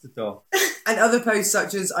 It is the dog. And other posts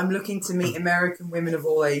such as, I'm looking to meet American women of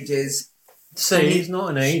all ages. See, he's not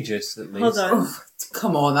an ageist at least. Hold on. Oh,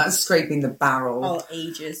 come on, that's scraping the barrel. All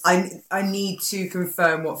ages. I need to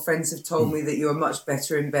confirm what friends have told me, that you are much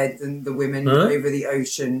better in bed than the women Huh? over the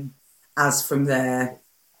ocean. As from there.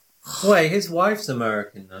 Wait, his wife's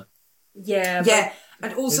American now. Yeah. Yeah,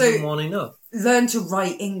 and also Isn't one enough? learn to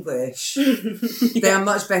write English. But, They are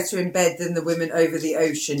much better in bed than the women over the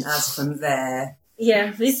ocean, as from there.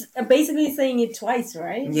 yeah. He's basically saying it twice,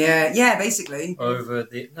 right? Yeah, basically. Over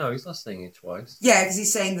the... No, he's not saying it twice. Yeah, because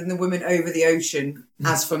he's saying than the women over the ocean,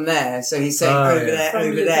 as from there. So he's saying Oh, over yeah. there, From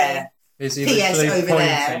over UK. there. Is he P.S. literally over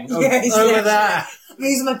there. pointing? Oh, Yeah, he's over literally- there! I'm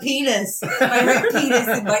using my penis. My penis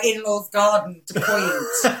in my in-law's garden to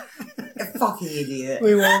point. A fucking idiot.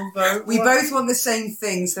 We won vote. We both want the same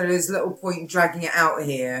thing, so there's little point dragging it out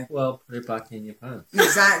here. Well, put it back in your pants.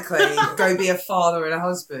 Exactly. Go be a father and a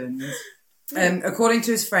husband. According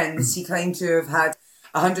to his friends, he claimed to have had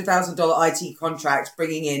a $100,000 IT contract,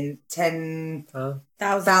 bringing in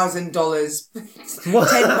 $10,000, What?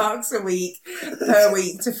 $10 a week per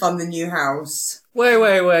week to fund the new house.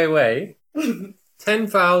 Wait.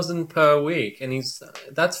 10,000 per week, and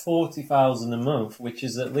that's 40,000 a month, which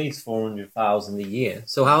is at least 400,000 a year.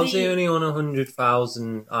 So how's he only on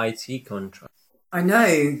 100,000 IT contract? I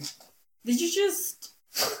know. Did you just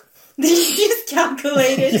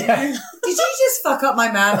calculate it? Yeah. Did you just fuck up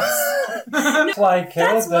my maths? That's why I killed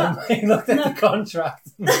That's them. what- He looked at the contract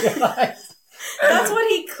and realised, That's what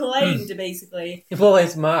he claimed, basically. well,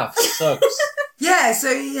 his math sucks. Yeah,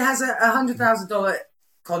 so he has a $100,000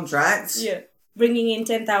 contract. Yeah. Bringing in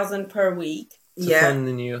 10,000 per week. To Yeah. fund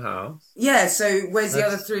the new house. Yeah, so where's the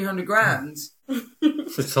That's- other 300 grand?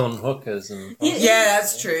 It's on hookers and... Yeah. Yeah,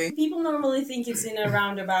 that's true. People normally think it's in a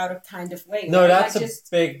roundabout kind of way. No, right? that's Like a just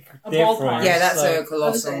big a difference. ballpark. Yeah, that's Like, a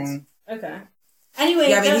colossal. What okay. Anyway,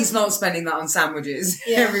 Yeah, I mean, the- he's not spending that on sandwiches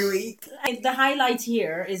Yeah. every week. the highlight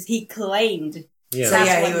here is he claimed. yeah. So That's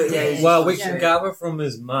yeah, what he, he yeah, did. he's Well, we just- can gather from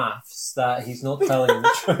his maths that he's not telling the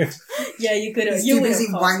truth. Yeah, you could have. He's You too would busy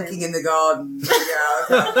have caught wanking him. in the garden.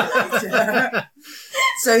 Yeah.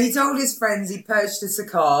 So he told his friends he purchased a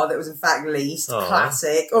car that was in fact leased. Aw.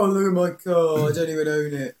 Classic. Oh, look at my car. I don't even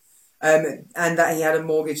own it. And that he had a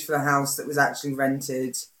mortgage for the house that was actually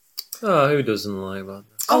rented. Oh, who doesn't lie about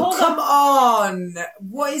that? Oh, hold come on!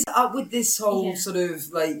 What is up with this whole Yeah. sort of,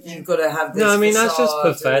 like, you've got to have this No, I mean, that's just facade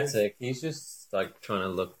of- pathetic. He's just, like, trying to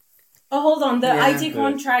look... Oh, hold on. The Yeah. IT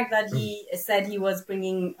contract that he said he was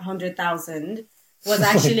bringing 100,000 was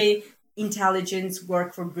actually intelligence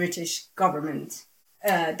work for British government.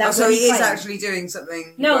 That's so what he is claimed. actually doing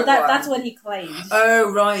something. No, worthwhile. that's what he claimed.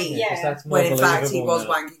 Oh, right. Yeah. 'cause that's more When in fact he believable was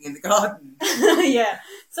now. wanking in the garden. Yeah.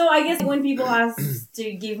 So I guess when people ask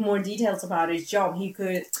to give more details about his job, he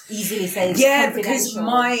could easily say it's Yeah, because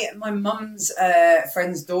confidential. my mum's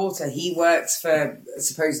friend's daughter, he works for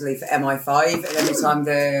supposedly for MI5, and every time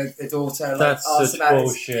the daughter like, That's asks such about it,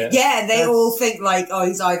 bullshit. yeah, and they That's- all think like, oh,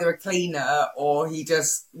 he's either a cleaner or he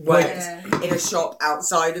just works Yeah. in a shop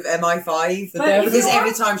outside of MI5. But if Because you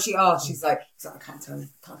every are- time she asks, she's like, I can't tell you,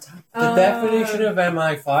 can't tell you. The definition of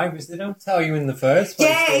MI5 is they don't tell you in the first place.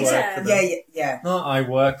 Yeah, to work exactly. for them. Yeah. Not I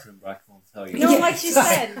work for them, but I can't tell you. No, Yeah, like she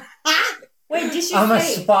sorry. said. Wait, did she I'm a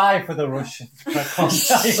say? spy for the Russians. I can't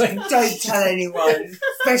tell you anything. Don't tell anyone,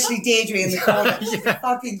 especially Deirdre in the corner. She's a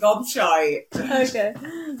fucking gobshite. Okay.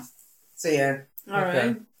 So yeah. All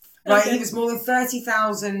right. Right, Okay. he was more than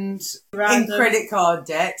 30,000 in Random. credit card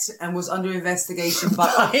debt and was under investigation by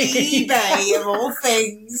eBay of all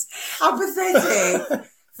things. How pathetic!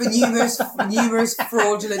 For numerous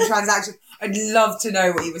fraudulent transactions. I'd love to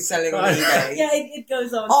know what he was selling on eBay. Yeah, it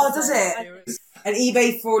goes on. Oh, does it? An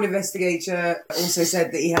eBay fraud investigator also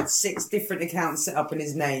said that he had 6 different accounts set up in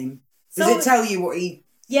his name. Does So- it tell you what he...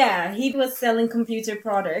 Yeah, he was selling computer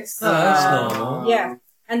products. Oh, that's normal. Yeah,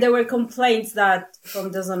 and there were complaints that from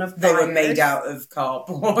dozens of They were buyers. made out of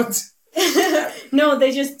cardboard. No,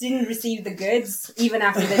 they just didn't receive the goods even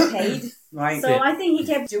after they paid. Right. So I think he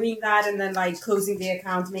kept doing that and then like closing the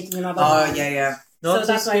account, making another Oh, one. yeah. Not So to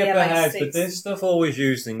that's why he skip had, like, ahead, 6. but this stuff always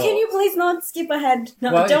used in... Can you please not skip ahead?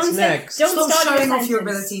 No, Well, don't it's say. next. Don't Stop start showing your off your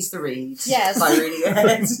sentence. abilities to read. Yes. By reading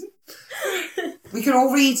ahead. We can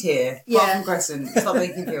all read here. Yeah. Apart from Crescent. Stop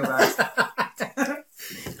making me feel bad.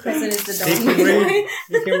 Crescent is the You dog. can read,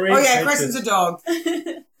 you can read Oh yeah, pictures. Crescent's a dog.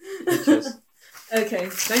 Pictures. Okay.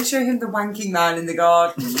 Don't show him the wanking man in the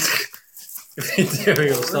garden.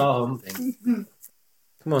 Imperial Star Humping.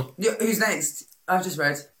 Come on. Who's next? I've just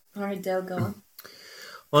read. All right, Del, go on.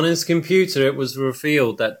 On his computer, it was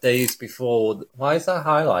revealed that days before... Why is that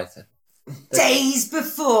highlighted? Days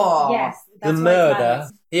before. Yes, The that's why it murder.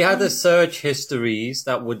 matters. He had a search histories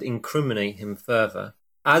that would incriminate him further.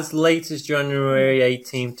 As late as January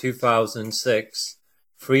 18, 2006,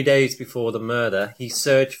 3 days before the murder, he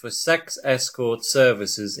searched for sex escort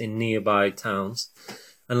services in nearby towns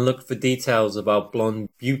and looked for details about Blonde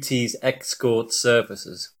Beauty's escort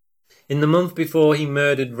services. In the month before he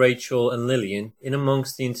murdered Rachel and Lillian, in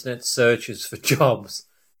amongst the internet searches for jobs,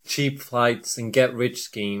 cheap flights and get-rich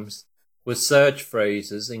schemes, were search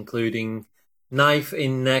phrases including knife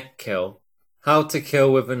in neck kill, how to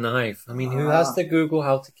kill with a knife. I mean, who has to Google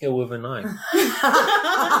how to kill with a knife?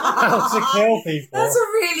 How to kill people. That's a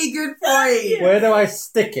really good point. Where do I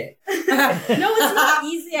stick it? No, it's not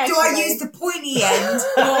easy, actually. Do I use the pointy end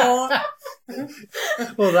or...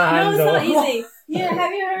 Well, the No, handle. it's not easy. Yeah,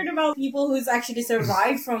 have you heard about people who's actually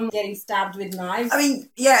survived from getting stabbed with knives? I mean,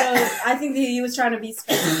 yeah. So I think that he was trying to be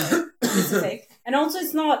specific. And also,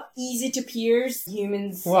 it's not easy to pierce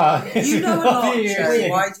humans. Wow. You know a lot, I'll be Joey.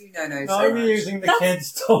 using- Why do you know so I'll be much? using the That's-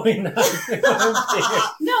 kid's toy knife.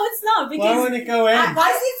 No, it's not Why because won't it go in? Why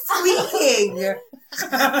is it squeaking?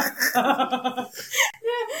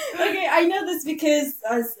 okay, I know this because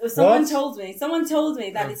someone What? told me. Someone told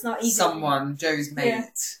me that it's not easy. Someone, Joe's mate.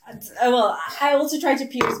 Yeah. Well, I also tried to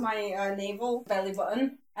pierce my navel belly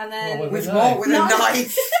button, and then What, With a what? knife? With No. a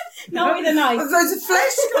knife? not with a knife. With loads of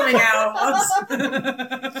flesh coming out.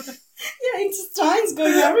 Yeah, intestines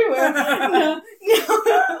going everywhere. No.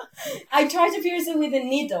 I tried to pierce it with a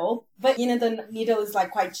needle, but you know the needle is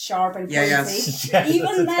like quite sharp and Yeah, yeah. pointy. Yeah,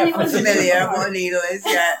 Even then, it I'm was familiar what a needle is,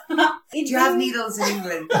 yeah. It Do you have didn't- needles in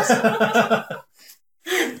England?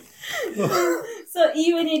 So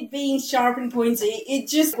even it being sharp and pointy, it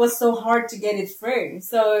just was so hard to get it through.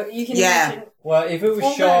 So you can Yeah. imagine. Well, if it was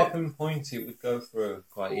Well, sharp and pointy, it would go through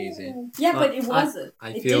quite easy. Yeah, but it wasn't. I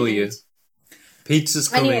It feel you. didn't. Pizza's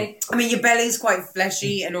coming. Anyway, I mean, your belly's quite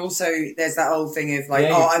fleshy, and also there's that whole thing of like,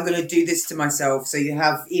 Yeah, oh, I'm going to do this to myself. So you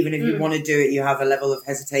have, even if you Mm. want to do it, you have a level of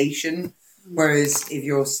hesitation. Whereas if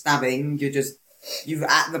you're stabbing, you're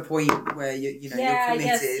at the point where yeah, you're I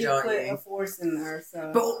guess committed, you aren't put you? a force in there. So.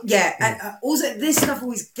 But yeah, and also this stuff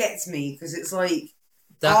always gets me because it's like,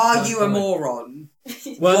 That's are my you a point. moron?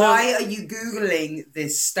 Well, no, Why are you Googling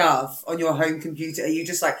this stuff on your home computer? Are you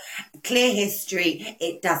just like, clear history,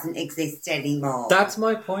 it doesn't exist anymore? that's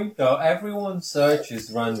my point, though. Everyone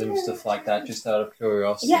searches random stuff like that just out of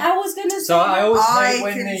curiosity. Yeah, I was gonna say. So I always I hate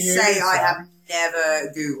when can they use say I that. have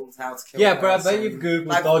never Googled how to kill Yeah, a but I bet person. you've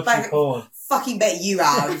Googled I dodgy bet- porn. Fucking bet you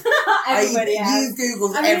have. Everybody has. You've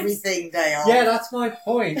Googled I mean, everything, Dale. Yeah, that's my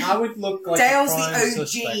point. I would look like Dale's a crime the OG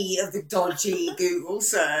suspect. of the dodgy Google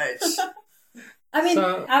search. I mean,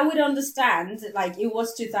 So- I would understand. Like, it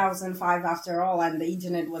was 2005 after all, and the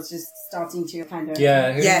internet was just starting to kind of.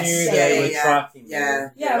 Yeah, who Yes, knew yeah, they yeah, were yeah. tracking Yeah. you?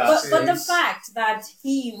 Yeah, That's but the it. fact that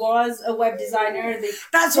he was a web designer,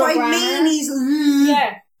 That's what I Programmer. mean. He's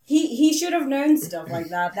yeah, he should have known stuff like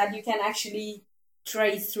that. That you can actually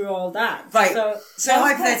trace through all that. Right. So So okay.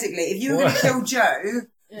 hypothetically, if you were going to kill Joe,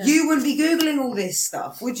 Yeah. you wouldn't be Googling all this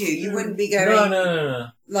stuff, would you? You wouldn't be going No.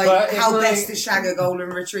 like But how if best to shag a golden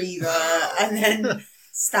retriever and then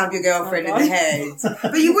stab your girlfriend in the head.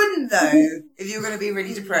 But you wouldn't, though, if you were going to be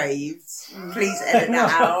really depraved. Please edit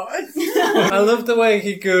that out. I love the way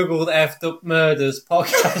he googled effed up murders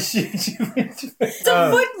podcast YouTube interview. It's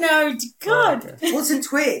a footnote. God. Okay. What's in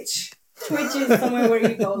Twitch? Twitch is somewhere where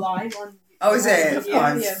you go live on. Oh, is it?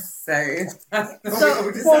 Yeah, Oh, yeah. So,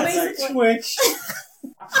 well, basically- Twitch.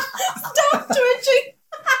 Stop twitching.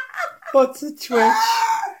 What's a Twitch?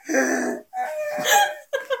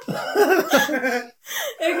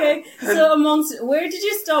 Okay, so amongst where did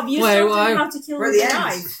you stop? You Wait, stopped why- on how to kill We're at with the a end.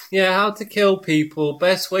 knife. Yeah, how to kill people.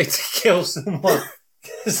 Best way to kill someone.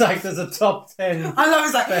 It's like there's a top 10. I love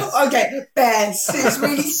it's like, Best. okay, best. It's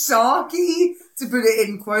really sarky to put it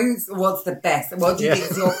in quotes. What's the best? What do you Yeah.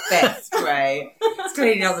 think is your best, Ray? It's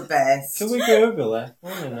clearly not the best. Can we Google it?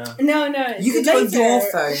 I don't know. No. You can do it on your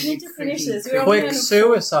phone, We need to you finish creepy this. We're only Quick on-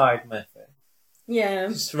 suicide method. Yeah,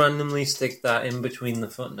 Just randomly stick that in between the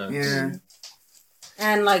footnotes. Yeah.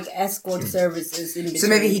 and like escort services in between. So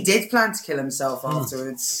maybe he did plan to kill himself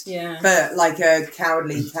afterwards. Yeah. But like a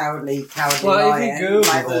cowardly Well, if you lion, Googled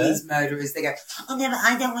like all it- these murderers, they go, oh no, but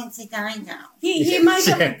I don't want to die now. He might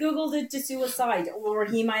have Yeah. googled it to suicide, or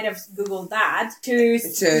he might have googled that to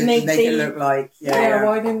To make make the it look like, Yeah,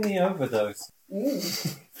 why didn't he overdose?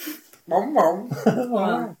 Mom, mom.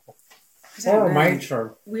 Well, Or a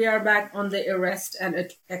matron. we are back on the arrest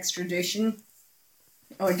and extradition.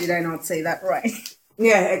 Or did I not say that right?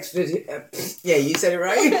 Yeah, yeah, you said it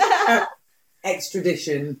right.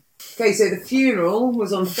 Extradition. Okay, so the funeral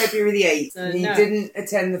was on February the 8th. So He no. didn't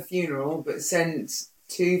attend the funeral, but sent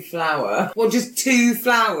 2 flowers. Well, just 2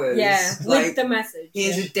 flowers. Yeah, Like, with the message.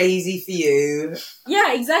 here's a daisy for you.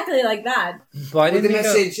 Yeah, exactly like that. Why With the didn't he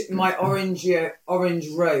go? message, my orange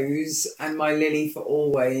rose and my lily for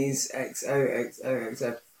always.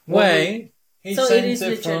 XOXOXO. Wait, he So it sent is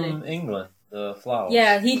it from literally- England, the flowers.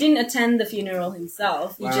 Yeah, he didn't attend the funeral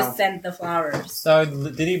himself. He Wow. just sent the flowers. So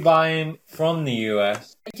did he buy him from the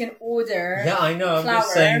US? You can order. Yeah, I know. I'm flower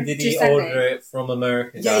just saying, did to he send order it from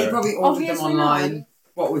America? Yeah, he direct? probably ordered Obviously them online. not.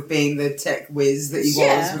 What with being the tech whiz that he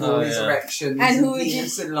Yeah. was with all Oh, his yeah. erections And who penis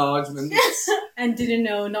just- enlargements. And didn't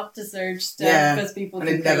know not to search stuff Yeah, because people And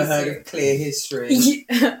can I'd never trace heard it. of clear history.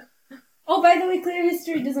 Oh, by the way, Clear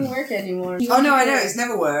History doesn't work anymore. Oh no, I know, it's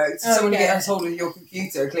never worked. Oh, Someone okay. gets hold of your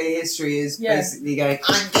computer, clear history is Yeah. basically going,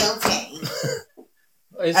 I'm guilty.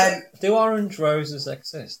 Do orange roses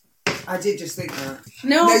exist? I did just think that.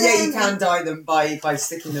 No, No, yeah, you can dye them by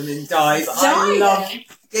sticking them in dye, but I Dye love... them?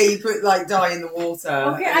 Yeah, you put like dye in the water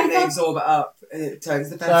Okay, and I they thought- absorb it up and it turns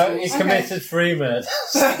the So petals. he committed 3 murders.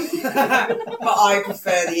 But I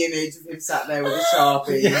prefer the image of him sat there with a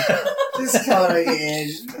Sharpie, just colouring in.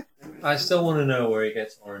 I still want to know where he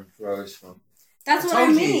gets orange rose from. That's I what I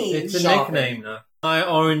told you. mean. It's a Sharpie. nickname now. My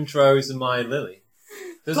orange rose and my lily.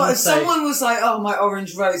 Doesn't God, if say- someone was like, oh, my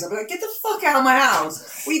orange rose, I'd be like, get the fuck out of my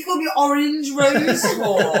house. What you call me orange rose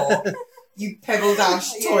for? You pebble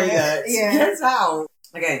dash Yeah, toilet. yeah. Get out.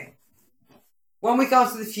 Okay. 1 week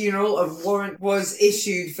after the funeral, a warrant was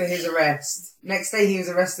issued for his arrest. Next day, he was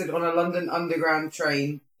arrested on a London Underground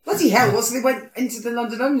train. Bloody hell, what? So they went into the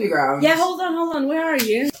London Underground? Yeah, hold on. Where are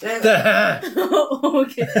you? Okay.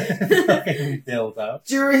 Fucking dildo.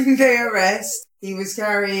 During the arrest, he was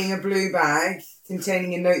carrying a blue bag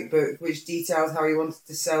containing a notebook which detailed how he wanted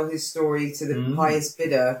to sell his story to the highest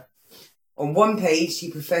bidder. On one page,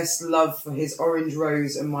 he professed love for his orange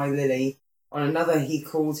rose and my lily. On another, he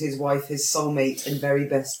called his wife his soulmate and very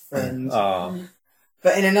best friend. Oh.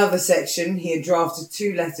 But in another section, he had drafted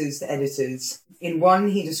 2 letters to editors. In one,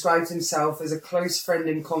 he described himself as a close friend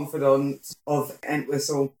and confidant of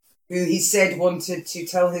Entwistle, who he said wanted to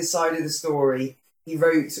tell his side of the story. He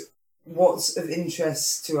wrote, "What's of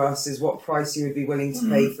interest to us is what price you would be willing to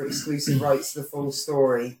pay for exclusive rights to the full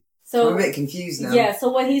story." I'm So a bit confused now. yeah, so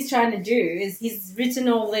what he's trying to do is he's written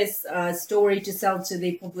all this story to sell to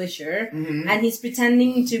the publisher, Mhm. and he's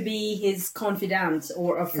pretending to be his confidant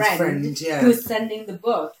or a His friend, friend, yeah. who's sending the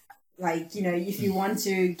book. Like, you know, if you want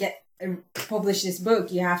to publish this book,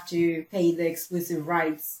 you have to pay the exclusive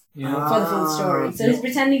rights Yeah. for the full story. So he's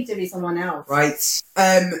pretending to be someone else. Right.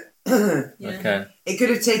 Yeah. Okay. It could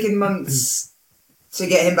have taken months to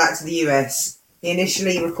get him back to the US. He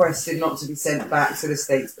initially requested not to be sent back to the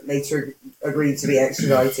States, but later agreed to be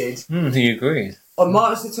extradited. He agreed. On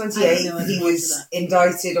March the I didn't 28th, know he anything was about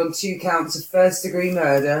indicted on 2 counts of first-degree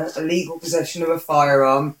murder, illegal possession of a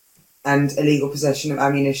firearm, and illegal possession of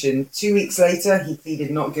ammunition. 2 weeks later, he pleaded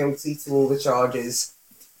not guilty to all the charges.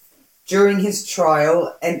 During his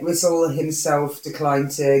trial, Entwistle himself declined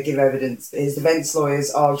to give evidence, but his defence lawyers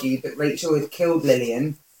argued that Rachel had killed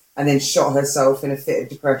Lillian and then shot herself in a fit of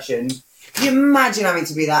depression. Can you imagine having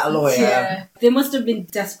to be that lawyer? Yeah. They must have been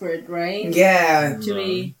desperate, right? Yeah. To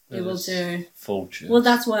be able to... Vultures. Well,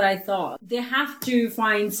 that's what I thought. They have to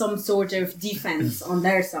find some sort of defense on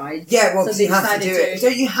their side. Yeah, well, So 'cause they you have to decided do it.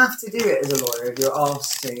 Don't you have to do it as a lawyer if you're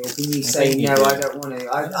asked to? Or can you say, think you no, do. I don't want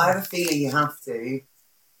to? I have a feeling you have to.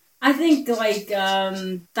 I think, like,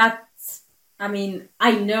 that's... I mean,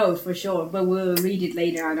 I know for sure, but we'll read it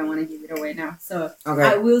later. I don't want to give it away now. So Okay.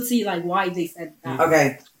 I will see, like, why they said that.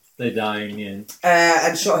 Okay. They die in the end.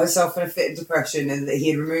 And shot herself in a fit of depression, and that he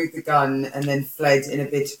had removed the gun and then fled in a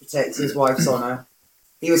bid to protect his wife's honour.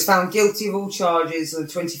 He was found guilty of all charges on the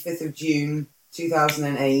 25th of June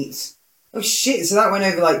 2008. Oh shit, so that went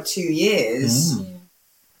over like 2 years. Mm. Yeah.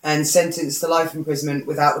 And sentenced to life imprisonment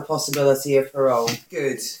without the possibility of parole.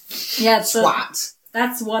 Good. Yeah, so Twat.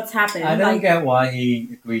 that's what's happened. I don't like, get why he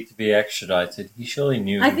agreed to be extradited. He surely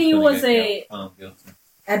knew. I think it gonna was get found guilty.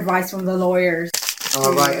 advice from the lawyers.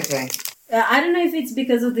 Oh, right, okay. I don't know if it's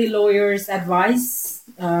because of the lawyer's advice.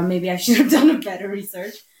 Maybe I should have done a better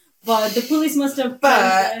research. But the police must have...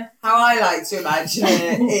 But how I like to imagine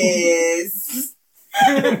it is...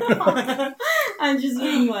 I'm just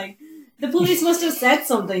being like... The police must have said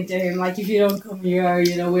something to him, like, if you don't come here,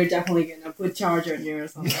 you know, we're definitely going to put charge on you or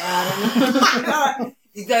something. I don't know.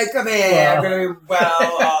 You don't come here, I'm going to be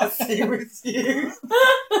well see with you.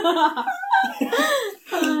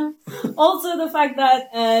 Also, the fact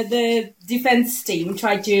that the defense team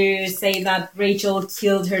tried to say that Rachel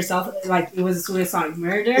killed herself, like it was a suicide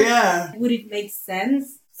murder. Yeah. Would it make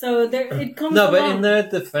sense? So there, it comes. No, but along. in their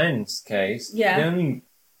defense case, Yeah. the only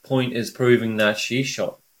point is proving that she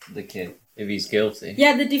shot the kid if he's guilty.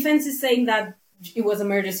 Yeah, the defense is saying that it was a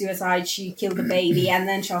murder suicide. She killed the baby and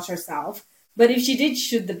then shot herself. But if she did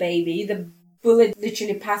shoot the baby, the bullet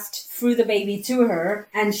literally passed through the baby to her,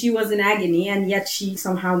 and she was in agony, and yet she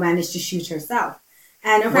somehow managed to shoot herself.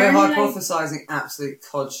 And We're apparently, like, hypothesising absolute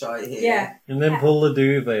cod shite here. yeah, And then pull the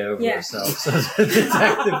duvet over Yeah. herself. So the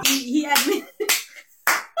detective. he admitted.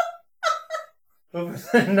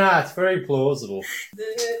 Nah, it's very plausible.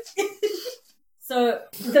 So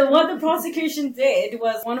what the prosecution did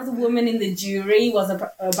was one of the women in the jury was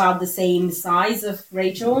about the same size of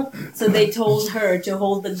Rachel, so they told her to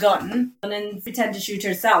hold the gun and then pretend to shoot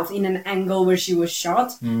herself in an angle where she was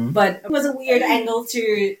shot. But it was a weird angle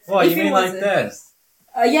to. What, if you it mean was like this?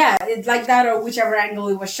 Yeah, it's like that, or whichever angle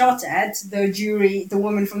it was shot at. The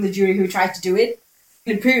woman from the jury who tried to do it,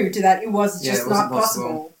 proved that it was Yeah, just it not wasn't possible.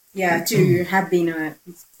 possible. Yeah, to have been a.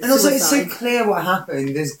 And also, it's so suicide. clear what happened.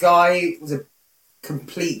 This guy was a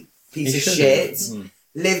complete piece He of should've. shit.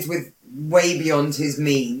 Lived with way beyond his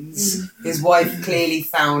means. His wife clearly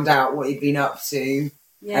found out what he'd been up to,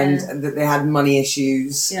 Yeah. and that they had money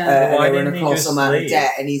issues. Yeah. And Why they were in didn't a he colossal just amount of leave?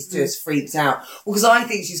 debt, and he's just freaked out. Well, because I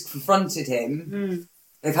think she's confronted him.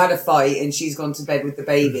 They've had a fight, and she's gone to bed with the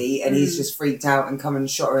baby, and he's just freaked out and come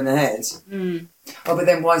and shot her in the head. Oh, but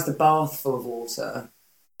then why is the bath full of water?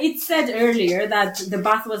 It said earlier that the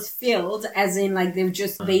bath was filled, as in, like, they've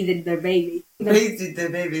just bathed their baby. Bathed the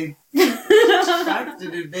baby. Bathed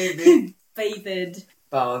the baby. Bathed.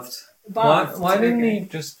 Bathed. Bathed. Why didn't okay. he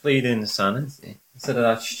just plead insanity instead of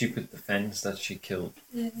that stupid defense that she killed?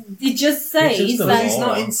 It just says It's just a that He's law.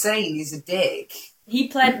 not insane, he's a dick. he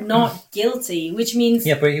pled not guilty, which means...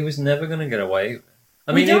 Yeah, but he was never going to get away with it.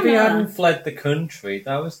 I We mean, don't if he know. hadn't fled the country,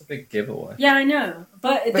 that was the big giveaway. Yeah, I know.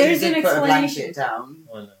 But, But there's you an did put a blanket explanation. down.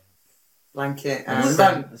 I know. Blanket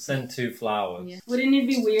and Send 2 flowers. Yeah. Wouldn't it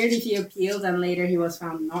be weird if he appealed and later he was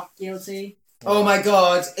found not guilty? Oh my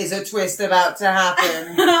god, is a twist about to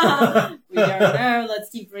happen? We don't know. Let's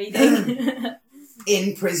keep reading.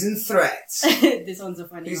 In prison threats. This one's a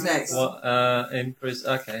funny Who's one. next? What, in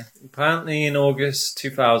prison? Okay. Apparently, in August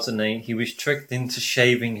 2008, he was tricked into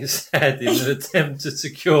shaving his head in an attempt to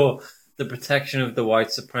secure the protection of the white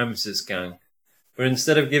supremacist gang. But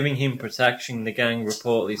instead of giving him protection, the gang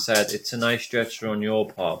reportedly said, "It's a nice gesture on your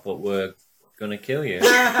part, but we're gonna kill you."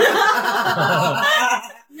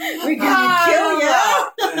 We're gonna kill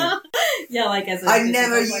you. Yeah, like as a I this is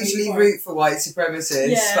never a funny usually part. root for white supremacists,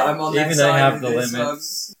 Yeah. but I'm on their Even they side have with the this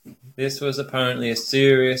limits. This was apparently a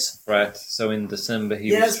serious threat, so in December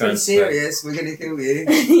he Yeah, was that's pretty transferred. serious. We're gonna kill you.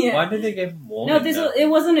 Yeah. Why did they give him warning? No, it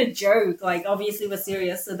wasn't a joke. Like, obviously, it was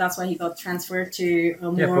serious, so that's why he got transferred to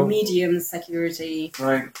a Yeah, more but- medium security.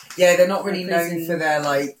 Right. Yeah, they're not really known Prison. for their,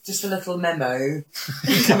 like, just a little memo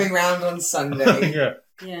coming round on Sunday. Yeah,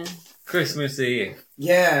 Yeah, Christmas Eve.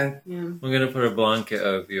 Yeah. yeah. We're gonna put a blanket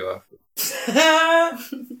over you after.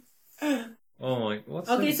 Oh my! What's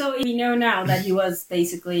Okay, this? so we know now that he was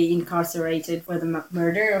basically incarcerated for the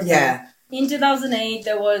murder of Yeah. In 2008,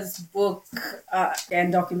 there was book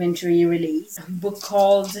and documentary release. A book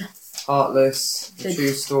called Heartless, the true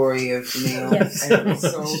story of Neil Yes.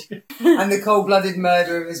 Entwistle, and the cold-blooded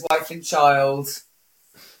murder of his wife and child.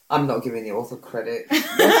 I'm not giving the author credit.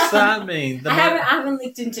 What's that mean? I haven't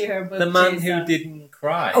looked into her book. The man too, who so. didn't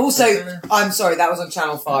cry. Also, I'm sorry, that was on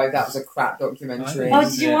Channel 5. That was a crap documentary. Oh,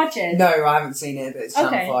 did you watch it? No, I haven't seen it, but it's Channel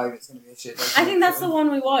Okay. 5. It's going to be a shit I think that's the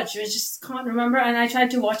one we watched. I just can't remember, and I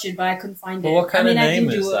tried to watch it, but I couldn't find But it. what kind of name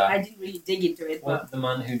I didn't is that? I didn't really dig into it, but What, the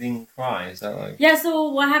man who didn't cry? Is that like? yeah. So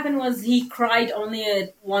what happened was he cried only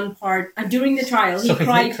at one part during the trial. He So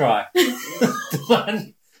cried. He did cry. The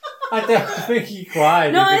man. I don't think he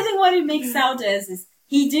cried. No, I think what it makes out as is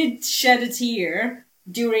he did shed a tear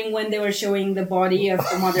during when they were showing the body of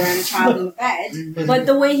the mother and child in bed. But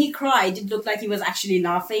the way he cried, it looked like he was actually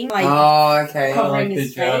laughing, like Oh, okay. covering like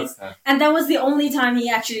his the face. Joker. And that was the only time he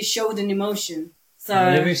actually showed an emotion. So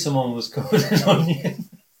Maybe someone was called an onion.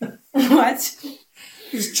 what?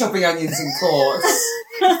 He was chopping onions in court.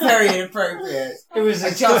 Very inappropriate. It was.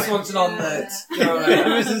 I just want an omelette. It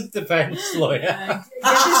was his defense lawyer. Get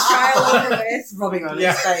this trial over with. Rubbing on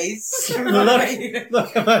Yeah. his face.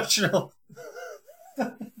 Look emotional.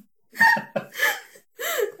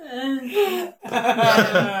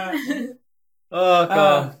 Oh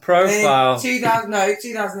god, profile. In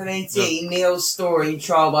 2018, Neil's story,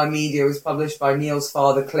 Trial by Media, was published by Neil's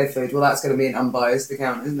father, Clifford. Well, that's going to be an unbiased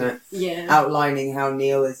account, isn't it? Yeah. Outlining how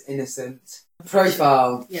Neil is innocent.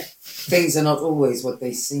 Profile. Yeah. Things are not always what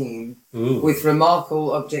they seem. Ooh. With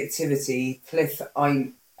remarkable objectivity, Cliff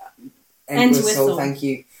Entwistle. Thank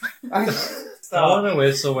you. I want to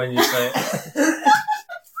whistle when you say it.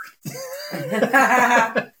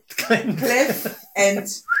 Cliff and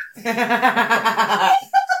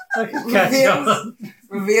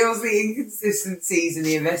reveals the inconsistencies in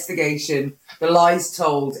the investigation, the lies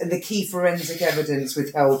told, and the key forensic evidence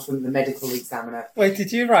withheld from the medical examiner. Wait,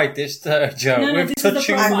 did you write this, Joe? No, With this is the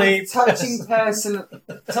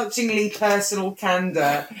Touchingly personal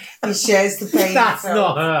candor. He shares the pain. That's he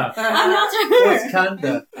not felt. her. I'm not What's her.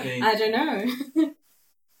 candor mean? I don't know.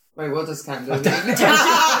 Wait, what does candor mean?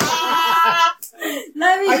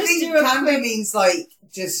 Let me I just think do a candor quick... means like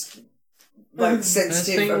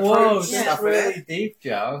sensitive whoa, approach that's stuff. really deep,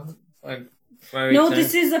 Joe. Like, very No,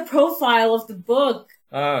 tense. this is a profile of the book.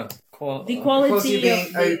 Oh, The Because quality you're being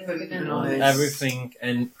of open and honest. everything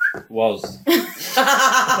and was.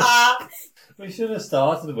 We should have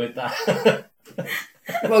started with that.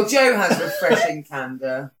 Well, Joe has refreshing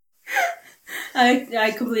candor.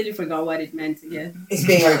 I completely forgot what it meant again. It's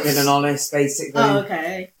being open and honest, basically. Oh,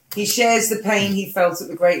 okay. He shares the pain he felt at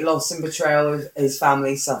the great loss and betrayal his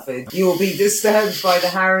family suffered. You will be disturbed by the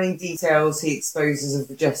harrowing details he exposes of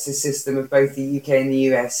the justice system of both the UK and the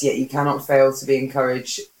US, yet you cannot fail to be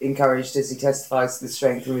encouraged as he testifies to the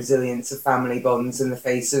strength and resilience of family bonds in the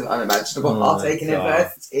face of unimaginable heartache and God.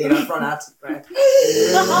 adversity. And I've run out of breath.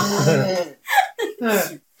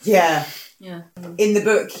 Yeah. Yeah. In the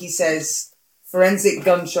book, he says, forensic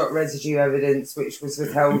gunshot residue evidence, which was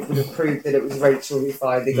withheld, would have proved that it was Rachel who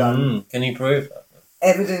fired the gun. Can you prove that?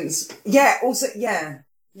 Evidence. Yeah, also, yeah.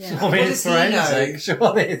 Yeah. I mean, does it's he know? forensic,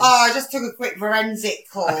 surely. Oh, I just took a quick forensic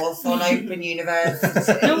course on Open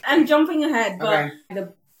University. No, I'm jumping ahead, but Okay.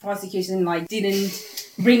 the prosecution didn't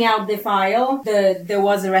bring out the file. There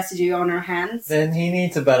was a residue on her hands. Then he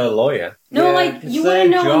needs a better lawyer. No, Yeah, it's you their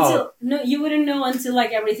wouldn't know job. you wouldn't know until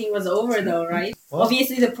everything was over, though, right? What?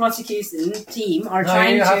 Obviously, the prosecution team are No,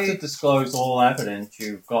 trying you to. have to disclose all evidence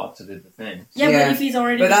you've got to the defense. Yeah, Yeah. but if he's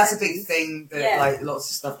already. But that's a sentenced- big thing that, Yeah. lots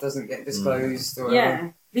of stuff doesn't get disclosed. Or Yeah,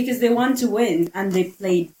 because they want to win, and they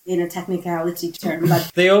played in a technicality term.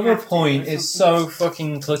 But The other have to point or is so something.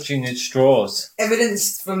 fucking clutching at straws.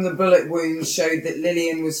 Evidence from the bullet wounds showed that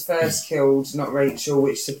Lillian was first killed, not Rachel,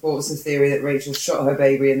 which supports the theory that Rachel shot her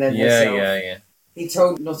baby and then herself. Yeah. He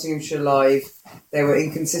told Nottinghamshire Live there were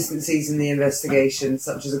inconsistencies in the investigation,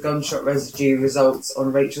 such as a gunshot residue results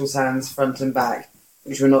on Rachel's hands, front and back,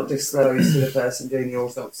 which were not disclosed to the person doing the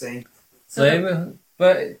autopsy.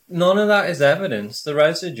 But none of that is evidence. The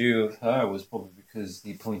residue of her was probably because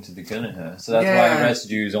he pointed the gun at her. So that's why Yeah. the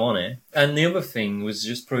residue's on it. And the other thing was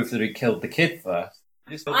just proof that he killed the kid first.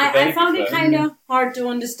 Just killed the I baby found it first. kind of hard to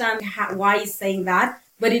understand why he's saying that,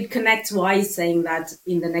 but it connects why he's saying that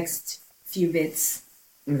in the next few bits.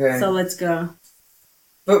 Okay. So let's go.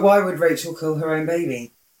 But why would Rachel kill her own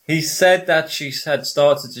baby? He said that she had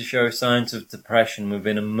started to show signs of depression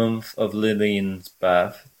within a month of Lillian's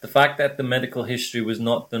birth. The fact that the medical history was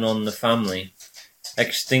not done on the family,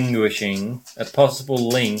 extinguishing a possible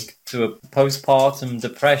link to a postpartum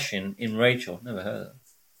depression in Rachel. Never heard of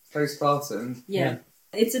that. Postpartum. Yeah.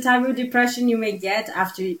 It's a type of depression you may get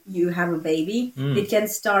after you have a baby. It can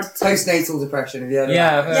start... Postnatal depression, have you heard of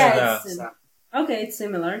Yeah, I've that? heard that. Okay, it's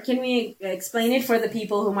similar. Can we explain it for the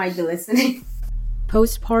people who might be listening?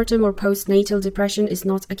 Postpartum or postnatal depression is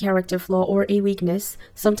not a character flaw or a weakness.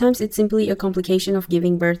 Sometimes it's simply a complication of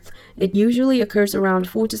giving birth. It usually occurs around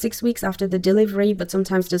 4 to 6 weeks after the delivery, but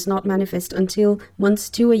sometimes does not manifest until months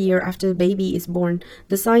to a year after the baby is born.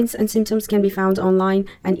 The signs and symptoms can be found online,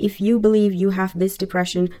 and if you believe you have this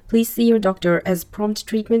depression, please see your doctor, as prompt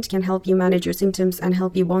treatment can help you manage your symptoms and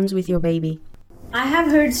help you bond with your baby. I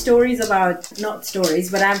have heard stories about, not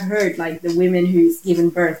stories, but I've heard like the women who's given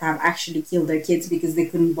birth have actually killed their kids because they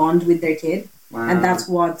couldn't bond with their kid. Wow. And that's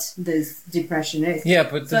what this depression is. Yeah,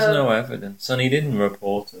 but there's no evidence, and he didn't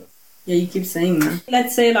report it. Yeah, you keep saying that.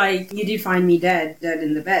 Let's say like you did find me dead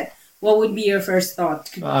in the bed. What would be your first thought?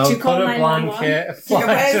 I would put a blanket,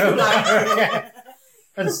 fly to America,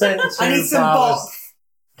 and send 2 I need some flowers.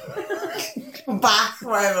 bath,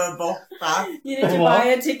 whatever, bath. You need to What? buy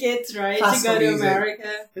a ticket, right? Classical to go to music. America.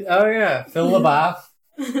 Oh yeah, fill the bath,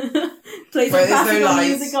 Play some Where there's no classical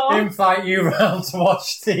lights. music on. invite you round to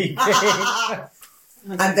watch TV.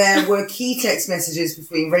 And there were key text messages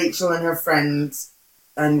between Rachel and her friends,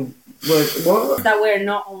 and what? That were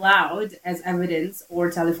not allowed as evidence or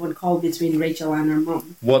telephone call between Rachel and her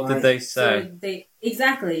mom. What did Right. they So say?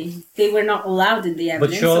 they were not allowed in the But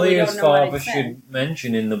evidence. surely so we his don't know what father it said. should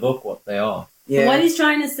mention in the book what they are. Yeah. What he's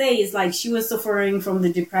trying to say is like she was suffering from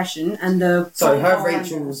the depression and the. So her phone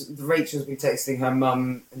call Rachel's been texting her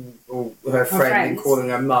mum or her friend and friends. calling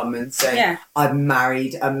her mum and saying, Yeah, "I've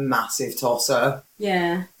married a massive tosser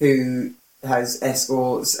yeah. who has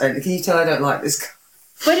escorts." And can you tell I don't like this guy?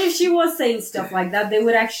 But if she was saying stuff like that, they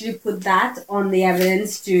would actually put that on the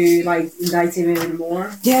evidence to like indict him even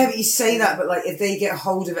more. Yeah, but you say that, but like if they get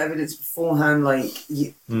hold of evidence beforehand, like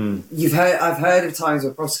I've heard of times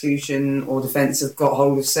where prosecution or defence have got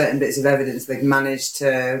hold of certain bits of evidence, they've managed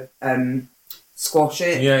to squash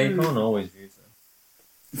it Yeah, you can't always use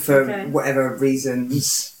it. for Okay. whatever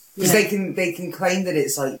reasons, because Yeah. they can claim that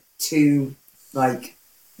it's like too like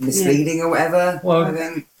misleading or whatever. Well, I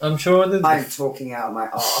think I'm sure that I'm talking out of my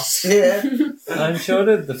arse. Yeah. I'm sure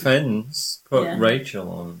the defence put Yeah. Rachel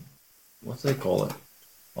on, what do they call it?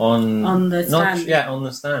 On the stand. on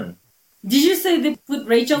the stand. Did you say they put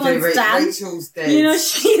Rachel on stand? Rachel's dead. You know,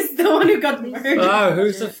 she's the one who got murdered. Oh,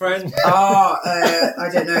 who's the friend? I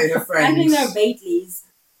don't know, her friends. I think they're Baitleys.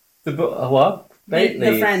 What? The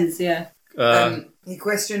Bately. friends, yeah. He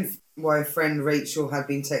questioned why friend Rachel had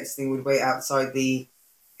been texting would wait outside the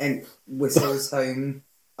Whistle's home.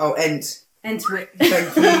 Oh, Ent. And Thank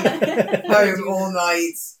you. Home all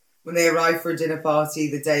night when they arrived for a dinner party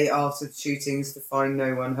the day after the shootings to find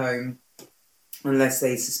no one home, unless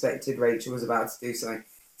they suspected Rachel was about to do something.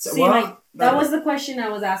 So See, like, that was the question I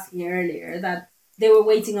was asking earlier, that they were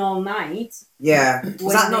waiting all night. Yeah. Was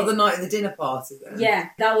When that not they- the night of the dinner party then? Yeah,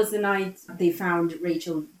 that was the night they found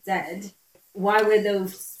Rachel dead. Why were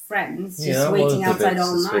those friends Yeah, just that waiting was a bit outside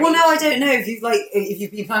all night? suspicious. Well, no, I don't know. If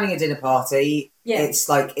you've been planning a dinner party, Yeah, it's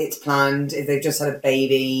like it's planned. If they've just had a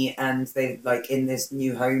baby and they're like in this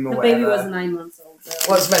new home or the whatever. baby was 9 months old. So.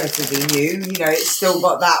 Well, it's relatively new. You know, it's still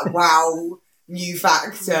got that wow new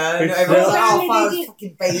factor. And It's everyone's still- like, oh, fuck,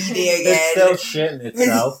 fucking baby again. It's still shitting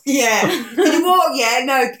itself. Yeah. Can you walk? Yeah,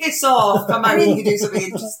 no, piss off. Come out, you can do something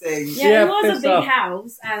interesting. Yeah, Yeah, it was a pissed big off.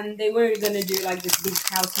 house, and they were gonna do like this big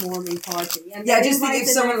housewarming party. And Yeah, they just think if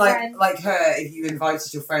invited someone their like friends. like her, if you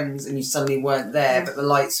invited your friends and you suddenly weren't there, but the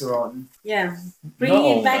lights are on. Yeah, Not bringing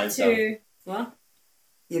all it back night, to what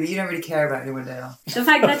Yeah, but you don't really care about anyone else. the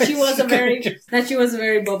fact that she was a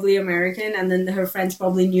very bubbly American, and then her friends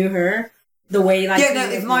probably knew her the way like Yeah, no,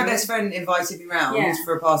 they if knew my her. best friend invited me round Yeah.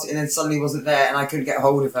 for a party and then suddenly wasn't there and I couldn't get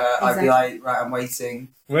hold of her, I'd be like, right, I'm waiting.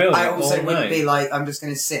 Really? I also All wouldn't night? be like, I'm just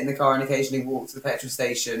going to sit in the car and occasionally walk to the petrol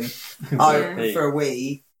station Yeah. for a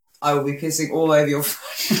wee. I will be pissing all over your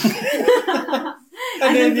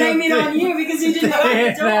and then blame it you'll on you because you didn't open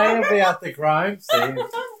the now door. you'll be at the crime scene.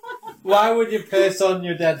 Why would you piss on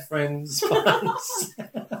your dead friend's pants?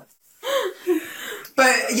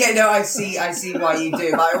 But yeah, no, I see why you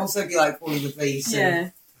do. But I also be like calling the police, and Yeah,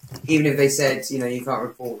 even if they said, you know, you can't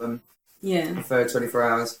report them yeah, for 24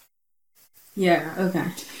 hours. yeah. Okay.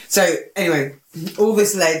 So anyway, all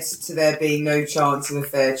this led to there being no chance of a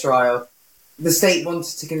fair trial. The state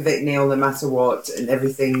wanted to convict Neil no matter what, and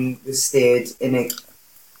everything was steered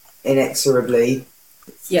inexorably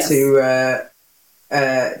Yes. to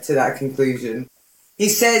that conclusion. He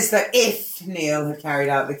says that if Neil had carried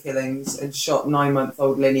out the killings and shot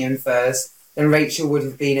 9-month-old Linian first, then Rachel would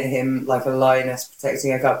have been at him like a lioness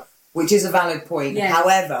protecting her cub. which is a valid point. Yeah.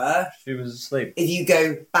 However, She was asleep. if you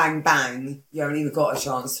go bang bang, you haven't even got a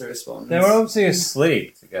chance to respond. They were obviously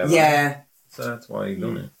asleep together. Yeah. So that's why you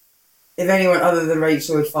done it. If anyone other than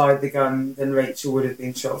Rachel had fired the gun, then Rachel would have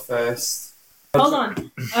been shot first. Hold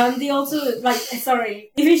on. They also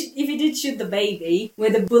sorry. If he did shoot the baby, where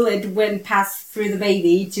the bullet went past through the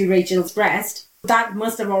baby to Rachel's breast, that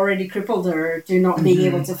must have already crippled her to not being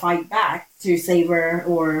able to fight back to save her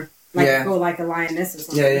or go like a lioness or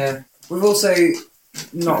something. Yeah. We've also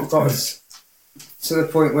not got to the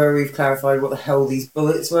point where we've clarified what the hell these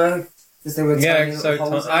bullets were. Because they were tiny little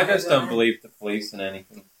holes I just everywhere. don't believe the police in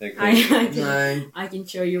anything. I can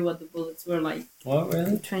show you what the bullets were like. What,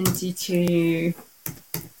 really? 22.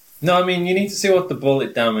 No, I mean, you need to see what the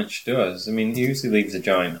bullet damage does. I mean, it usually leaves a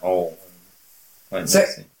giant hole. Quite So-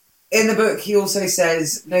 messy. In the book, he also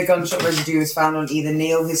says no gunshot residue was found on either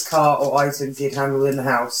Neil, his car, or items he had handled in the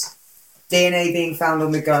house. DNA being found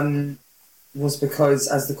on the gun was because,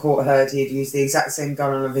 as the court heard, he had used the exact same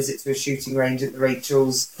gun on a visit to a shooting range at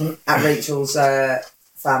Rachel's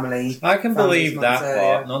family. I can believe that Family's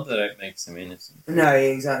part, not, not that it makes him innocent. No,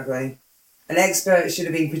 exactly. An expert should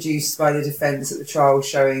have been produced by the defence at the trial,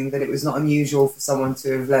 showing that it was not unusual for someone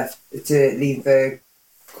to have leave the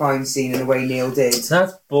crime scene in the way Neil did.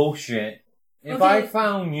 That's bullshit. If Okay. I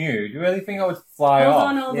found you, do you really think I would fly Hold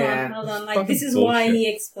off? on. Like, Fucking this is why bullshit. he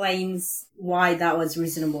explains why that was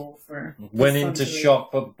reasonable for. Went his son into to leave.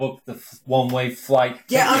 shock but booked the one-way flight.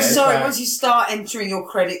 Yeah, I'm ticket sorry, back. once you start entering your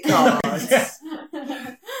credit cards,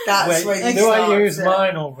 that's Wait, when you do start I use to-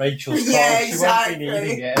 mine or Rachel's card? Yeah, She exactly. won't be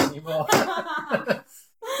needing it anymore.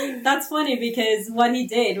 That's funny because what he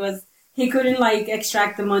did was he couldn't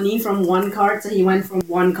extract the money from one card, so he went from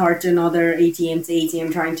one card to another, ATM to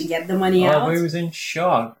ATM, trying to get the money out. But he was in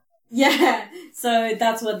shock. Yeah, so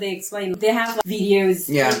that's what they explained. They have videos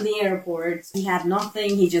Yeah. in the airport. He had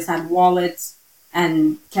nothing. He just had wallets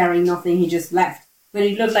and carrying nothing. He just left. But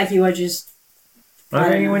it looked like he was just. I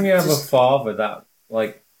don't think know, when you have just- a father that,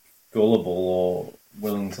 gullible or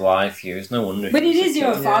willing to lie for you, it's no wonder. But it he was is a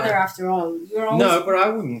your killer. father after all. You're always... No, but I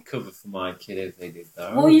wouldn't cover for my kid if they did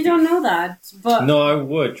that. Well, you don't know that, but No, I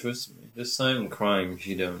would, trust me. There's certain crimes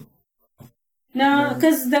you don't. no,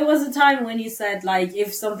 because there was a time when you said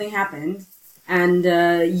if something happened and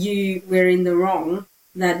you were in the wrong,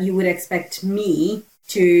 that you would expect me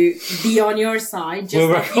to be on your side, just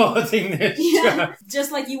We're like you, recording this. yeah,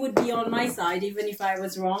 just like you would be on my side, even if I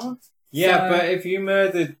was wrong. Yeah, So- but if you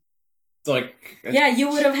murdered, Yeah, you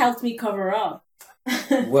would have helped me cover up.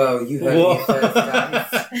 Well, you heard me first,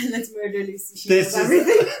 guys. Let's murder Lucy. She This knows is-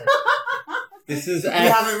 everything. this is. You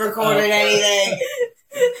haven't recorded anything.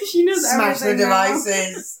 She knows Smash the everything now.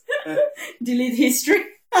 devices. Delete history.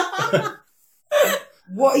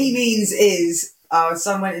 What he means is, our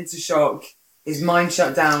son went into shock, his mind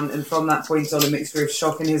shut down, and from that point on, a mixture of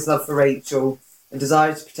shock and his love for Rachel and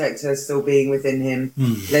desire to protect her still being within him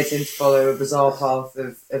led him to follow a bizarre path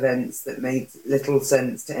of events that made little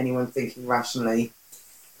sense to anyone thinking rationally.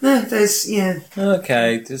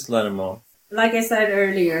 Okay, just let him off. Like I said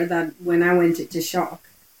earlier, that when I went into shock,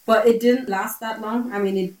 but it didn't last that long. I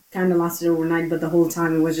mean, it kind of lasted overnight, but the whole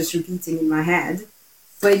time it was just repeating in my head.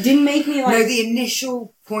 But it didn't make me No, the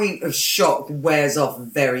initial point of shock wears off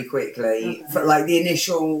very quickly. Okay. But the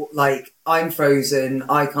initial, I'm frozen,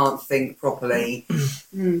 I can't think properly.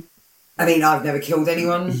 Mm. I mean, I've never killed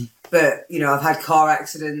anyone, but, I've had car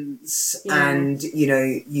accidents Yeah. and,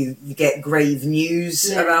 you get grave news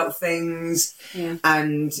Yeah. about things Yeah.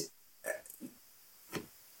 and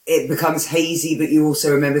it becomes hazy, but you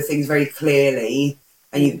also remember things very clearly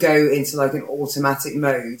and you go into an automatic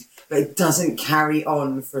mode. But it doesn't carry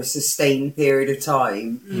on for a sustained period of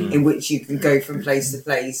time in which you can go from place to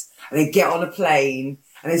place and then get on a plane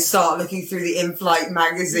and then start looking through the in-flight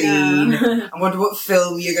magazine Yeah. and wonder what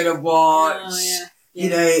film you're going to watch. Oh, yeah. You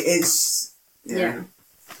know, it's... Yeah.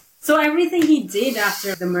 So everything he did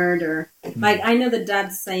after the murder, I know the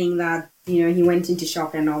dad's saying that, he went into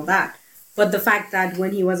shock and all that. But the fact that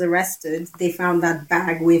when he was arrested, they found that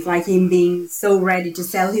bag with him being so ready to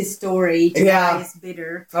sell his story to the highest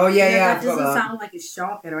bidder. Oh, yeah, That I've got doesn't that. sound like a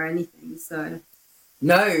shock or anything. So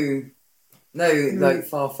No,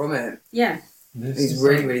 far from it. yeah. He's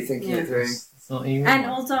really, really thinking Yeah. it through. It's not even. And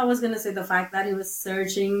also, I was gonna say the fact that he was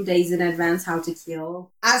searching days in advance how to kill.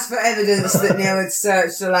 As for evidence that Neil had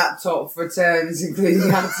searched the laptop for terms, including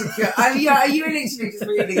how to kill... Are you literally just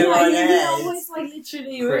reading it right You're ahead? always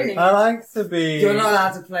literally Great. ruining. I like to be. You're not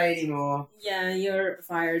allowed to play anymore. Yeah, you're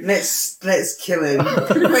fired. Let's kill him.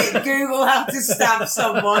 Wait, Google how to stab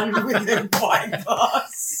someone with a wine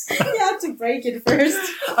glass. You have to break it first.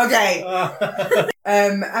 Okay.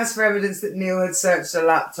 As for evidence that Neil had searched a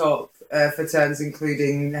laptop for terms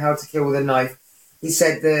including how to kill with a knife, he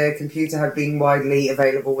said the computer had been widely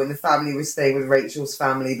available when the family was staying with Rachel's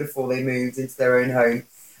family before they moved into their own home,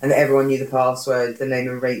 and that everyone knew the password, the name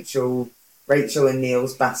of Rachel and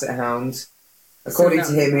Neil's basset hound. According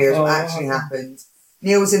to him, here's what actually happened.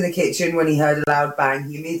 Neil was in the kitchen when he heard a loud bang.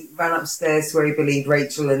 He immediately ran upstairs to where he believed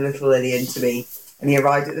Rachel and little Lillian to be, and he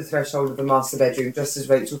arrived at the threshold of the master bedroom just as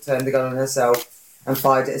Rachel turned the gun on herself and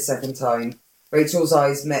fired it a second time. Rachel's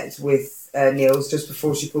eyes met with Neil's just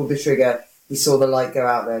before she pulled the trigger. He saw the light go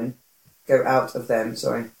out of them.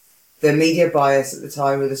 The media bias at the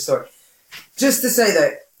time of the story. Just to say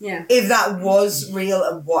that, if that was real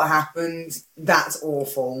and what happened, that's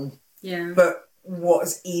awful. Yeah. But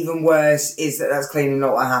what's even worse is that that's clearly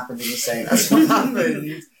not what happened in the saying. That's what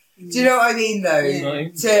happened. Do you know what I mean, though?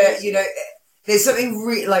 Yeah. There's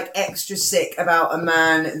something extra sick about a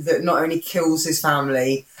man that not only kills his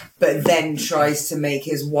family, but then tries to make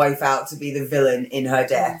his wife out to be the villain in her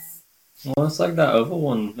death. Well, it's like that other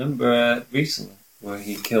one, remember recently, where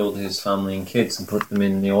he killed his family and kids and put them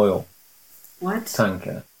in the oil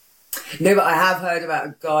tanker. No, but I have heard about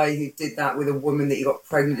a guy who did that with a woman that he got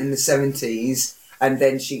pregnant in the 70s, and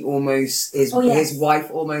then she his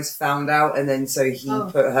wife almost found out, and then so he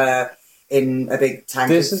put her in a big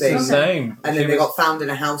tanker This is thing. the same. And then they got found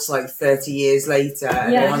in a house 30 years later,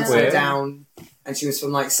 and they hunted her down. And she was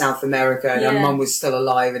from South America, and her mum was still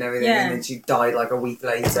alive and everything, and then she died a week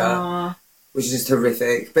later, which is just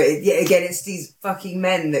horrific. But again, it's these fucking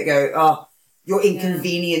men that go, "Oh, you're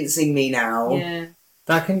inconveniencing me now." Yeah.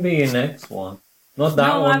 That can be your next one, not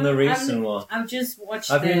that one, the recent one. I've just watched.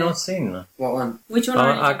 Have you not seen that? What one? Which one?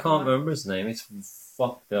 I can't remember his name. It's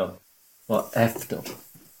fucked up. Effed up.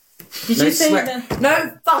 Did you say that?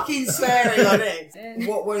 No fucking swearing on it.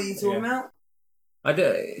 What are you talking about?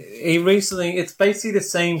 It's basically the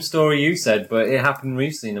same story you said, but it happened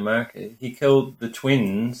recently in America. He killed the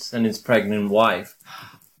twins and his pregnant wife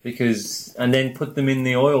and then put them in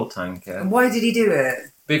the oil tanker. And why did he do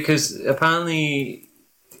it? Because apparently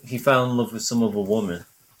he fell in love with some other woman.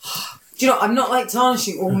 Do you know, I'm not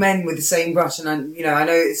tarnishing all men with the same brush, and I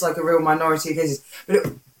know it's a real minority of cases, but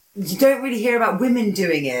you don't really hear about women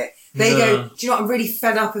doing it. They go, do you know what, I'm really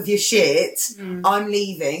fed up of your shit, I'm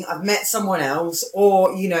leaving, I've met someone else,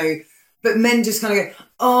 or, but men just kind of go,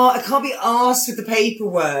 oh, I can't be arsed with the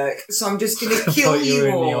paperwork, so I'm just going to kill you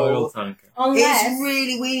all. In the oil tanker. It's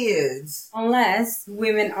really weird. Unless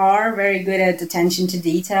women are very good at attention to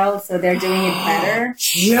detail, so they're doing it better.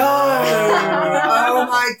 Joe! Oh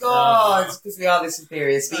my god! Because we are the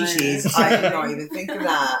superior species. I did not even think of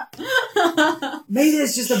that. Maybe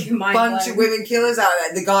there's just a bunch of women killers out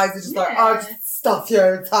there. The guys are just just stuff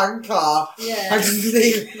your tanker. Yeah. I just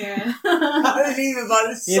leave. Yeah. I don't even by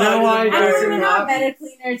the side. You know why? And women are better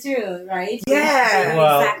cleaner too, right? Yeah.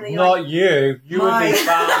 Well, exactly not you. You would be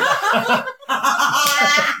found.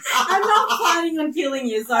 I'm not planning on killing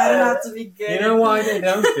you, so I don't have to be good. You know why they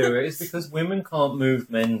don't do it? It's because women can't move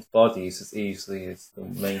men's bodies as easily as the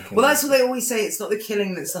men can. Well, that's what they always say. It's not the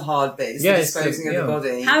killing that's the hard bit. It's the disposing of the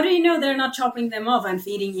body. How do you know they're not chopping them off and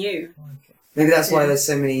feeding you? Maybe that's why there's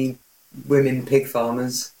so many women pig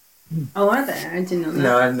farmers. Oh, are there? I didn't know that.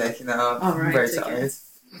 No, I'm making that up. Oh, right, I'm very okay. tired.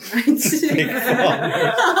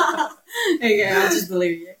 Okay, I'll just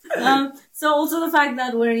believe you. So also the fact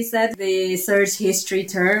that where he said the search history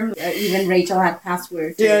term, even Rachel had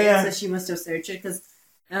password to it, so she must have searched it because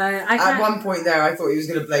at one point there I thought he was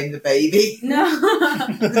going to blame the baby. No.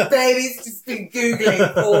 The baby's just been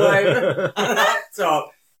Googling all over a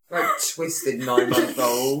laptop. Twisted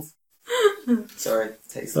 9-month-old. Sorry,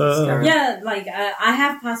 takes scary. Yeah, I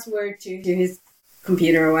have password to his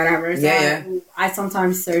computer or whatever. So I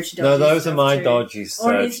sometimes search dodgy those are my too. dodgy search.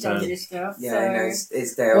 Or his dodgy stuff. Yeah,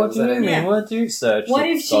 it's there. What do you mean? Yeah. What do you search? What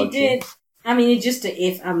if she did? I mean, it's just a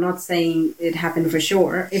if. I'm not saying it happened for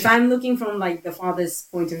sure. If I'm looking from the father's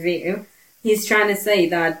point of view, he's trying to say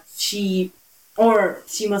that she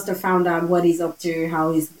must have found out what he's up to,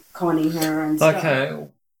 how he's conning her and stuff. Okay.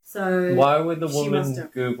 So why would the woman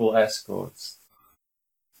Google escorts?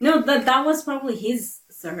 No, that was probably his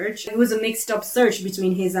search. It was a mixed up search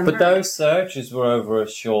between his and her. But those searches were over a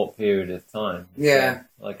short period of time. Yeah.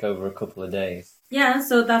 So, over a couple of days. Yeah,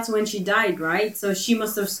 so that's when she died, right? So she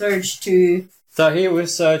must have searched to... So he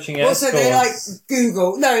was searching escorts. Also, they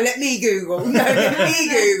Google. No, let me Google. No, let me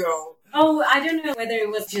Google. Oh, I don't know whether it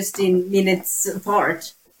was just in minutes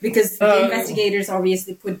apart. Because the investigators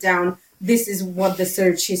obviously put down this is what the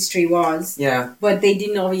search history was. Yeah. But they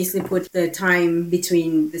didn't obviously put the time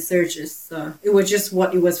between the searches. So it was just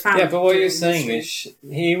what it was found. Yeah, but what you're during saying history.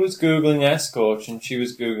 is he was Googling escorts and she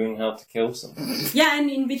was Googling how to kill someone. Yeah,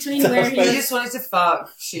 and in between That where was he... He just wanted to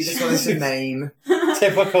fuck. She just wanted to maim.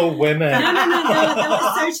 Typical women. No. There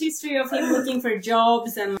was search history of him looking for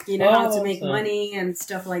jobs and, how to make so- money and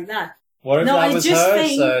stuff like that. What if No, that I was just her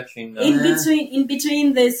think searching? though? In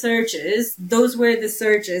between the searches, those were the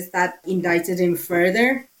searches that indicted him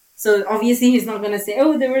further. So obviously he's not going to say,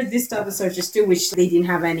 oh, there were this type of searches too, which they didn't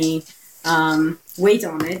have any weight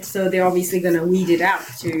on it. So they're obviously going to weed it out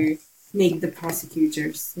to make the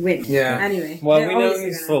prosecutors win. Yeah. Anyway. Well, they're we know obviously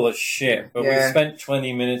he's gonna- full of shit, but we Yeah. spent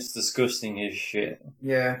 20 minutes discussing his shit.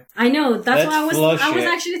 Yeah. I know. That's Let's why flush I was it.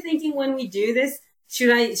 actually thinking when we do this,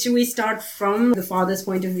 should we start from the father's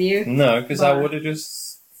point of view? No, because I But- would have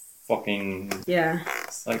just fucking... Yeah.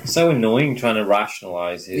 It's like so annoying trying to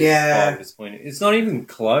rationalise his father's point. It's not even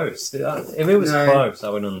close. If it was No. close, I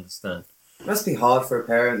would understand. It must be hard for a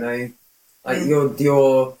parent though. Like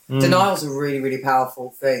your denial's a really, really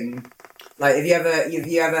powerful thing. Like if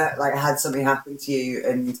you ever like had something happen to you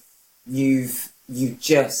and you've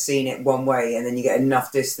just seen it one way and then you get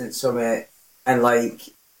enough distance from it and like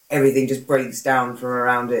everything just breaks down from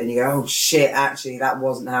around it and you go, oh shit, actually that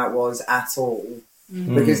wasn't how it was at all.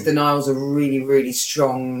 Because denial's a really, really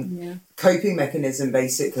strong coping mechanism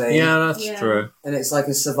basically. Yeah, that's Yeah. true. And it's like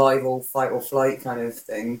a survival, fight or flight kind of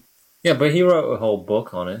thing. Yeah, but he wrote a whole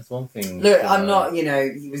book on it. It's one thing. Look, I'm not,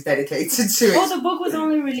 he was dedicated to it. Oh, the book was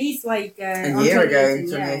only released like A on year ago, in 2018,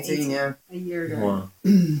 2018, yeah. A year ago. Wow.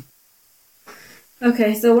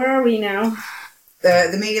 Okay, so where are we now?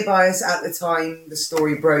 The media bias at the time the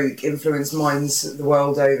story broke influenced minds the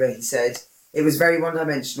world over, he said. It was very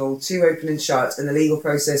one-dimensional, too open and shut, and the legal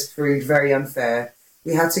process proved very unfair.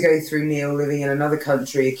 We had to go through Neil living in another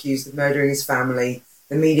country, accused of murdering his family,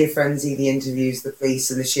 the media frenzy, the interviews, the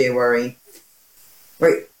police, and the sheer worry.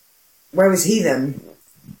 Wait, where was he then?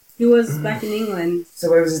 He was back in England. So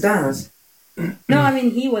where was his dad? No, I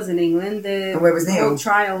mean he was in England. The And where was Neil? whole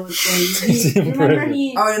trial was going. He's in Remember prison.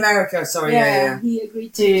 he? Oh, in America, sorry, yeah. He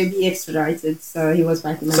agreed to be extradited, so he was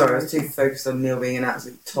back in Sorry, I America. was too focused on Neil being an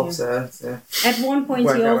absolute tosser. So. At one point,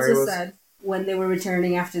 Worked he out where he also was. said when they were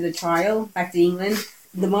returning after the trial back to England,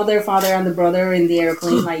 the mother, father, and the brother in the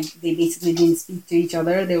airplane, like they basically didn't speak to each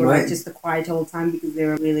other. They were Right. like just a quiet whole time because they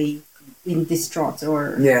were really in distraught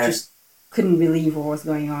or Yeah. just couldn't believe what was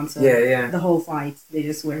going on. So Yeah. the whole fight, they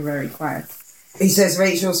just were very quiet. He says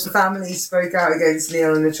Rachel's family spoke out against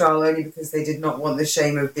Neil in the trial only because they did not want the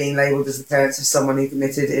shame of being labelled as the parents of someone who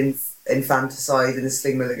committed infanticide and the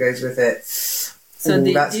stigma that goes with it. So Ooh,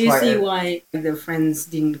 do that's you quite see a- why the friends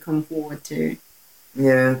didn't come forward to?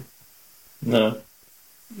 Yeah. No.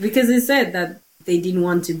 Because they said that they didn't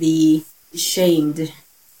want to be shamed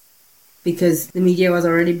because the media was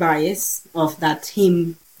already biased of that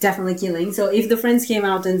him definitely killing. So if the friends came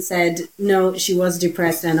out and said, no, she was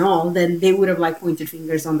depressed and all, then they would have like pointed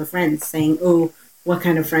fingers on the friends saying, oh, what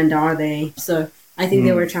kind of friend are they? So I think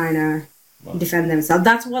they were trying to defend themselves.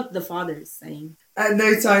 That's what the father is saying. At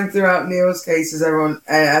no time throughout Neil's case has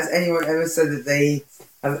anyone ever said that they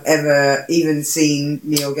have ever even seen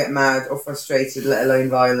Neil get mad or frustrated, let alone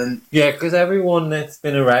violent. Yeah, because everyone that's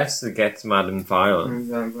been arrested gets mad and violent.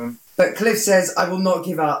 Exactly. But Cliff says, I will not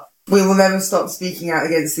give up. We will never stop speaking out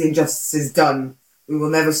against the injustices done. We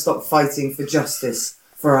will never stop fighting for justice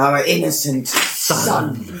for our innocent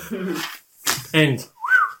son. And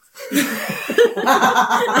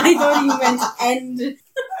I thought you meant end.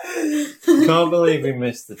 can't believe we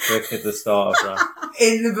missed the trick at the start of that.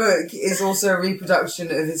 In the book is also a reproduction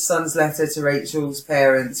of his son's letter to Rachel's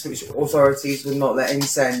parents, which authorities would not let him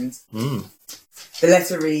send. The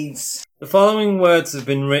letter reads, The following words have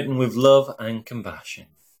been written with love and compassion.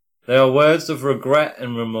 They are words of regret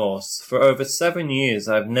and remorse. For over 7 years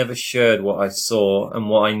I have never shared what I saw and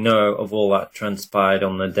what I know of all that transpired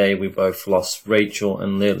on the day we both lost Rachel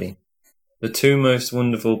and Lily, the two most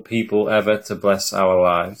wonderful people ever to bless our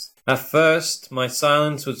lives. At first, my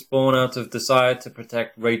silence was born out of desire to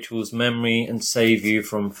protect Rachel's memory and save you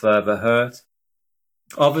from further hurt.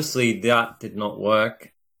 Obviously, that did not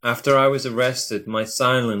work. After I was arrested, my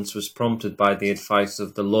silence was prompted by the advice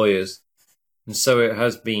of the lawyers, and so it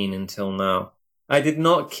has been until now. I did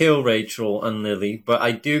not kill Rachel and Lily, but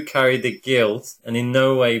I do carry the guilt and in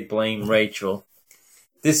no way blame Rachel.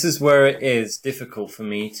 This is where it is difficult for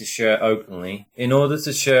me to share openly. In order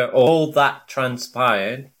to share all that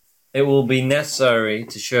transpired, it will be necessary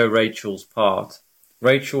to share Rachel's part.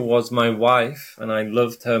 Rachel was my wife, and I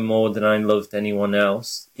loved her more than I loved anyone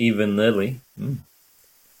else, even Lily.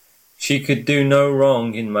 She could do no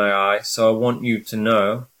wrong in my eyes, so I want you to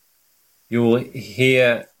know. You will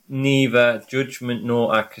hear neither judgment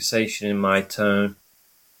nor accusation in my tone,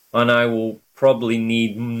 and I will probably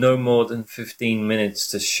need no more than 15 minutes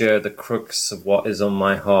to share the crux of what is on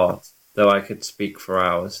my heart, though I could speak for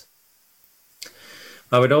hours.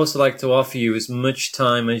 I would also like to offer you as much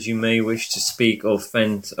time as you may wish to speak or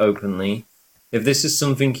vent openly. If this is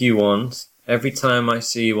something you want, every time I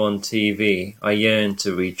see you on TV, I yearn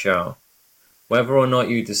to reach out. Whether or not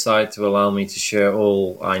you decide to allow me to share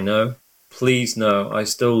all I know, please know I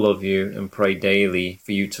still love you and pray daily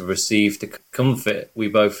for you to receive the comfort we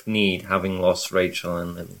both need, having lost Rachel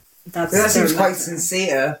and Lily. That seems quite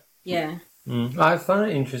sincere. Yeah. I find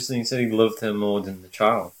it interesting he said he loved her more than the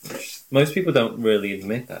child. Most people don't really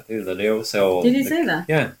admit that, do they? They always say, oh... Did he say that?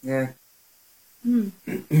 Yeah. Yeah.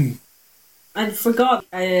 I forgot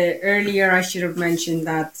earlier. I should have mentioned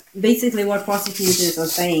that basically what prosecutors are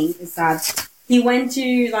saying is that he went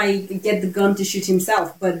to get the gun to shoot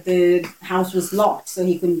himself, but the house was locked, so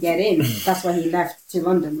he couldn't get in. That's why he left to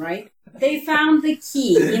London, right? They found the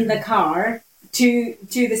key in the car to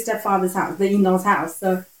the stepfather's house, the in-laws' house.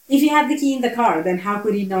 So if he had the key in the car, then how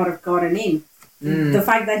could he not have gotten in? The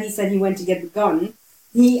fact that he said he went to get the gun,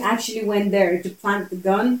 he actually went there to plant the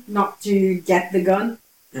gun, not to get the gun.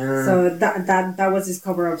 So that was his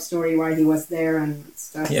cover-up story why he was there and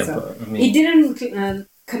stuff. Yeah, so but, I mean... It didn't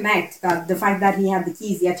connect that the fact that he had the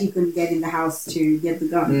keys, yet he couldn't get in the house to get the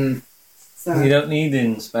gun. So You don't need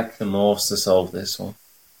Inspector Morse to solve this one.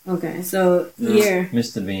 okay, so here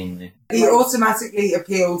Mr. Bean. He automatically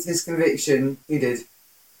appealed his conviction. Who did?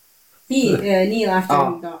 Neil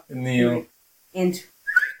after he got Neil. and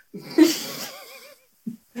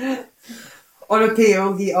On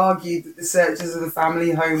appeal, he argued that the searches of the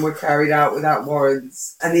family home were carried out without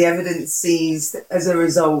warrants, and the evidence seized as a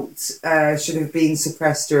result should have been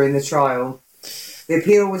suppressed during the trial. The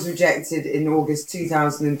appeal was rejected in August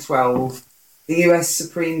 2012. The US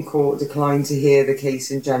Supreme Court declined to hear the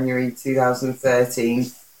case in January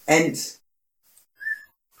 2013.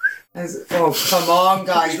 Oh, come on,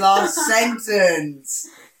 guys. Last sentence.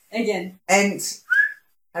 again.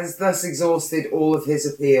 Has thus exhausted all of his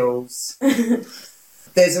appeals.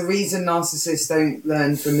 There's a reason narcissists don't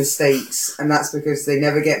learn from mistakes, and that's because they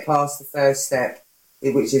never get past the first step,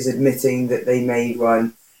 which is admitting that they made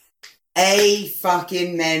one. A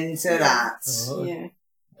fucking men to that. Yeah.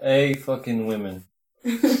 A fucking women.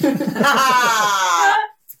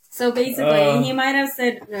 So basically, he might have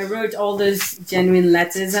said, wrote all those genuine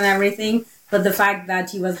letters and everything, but the fact that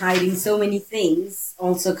he was hiding so many things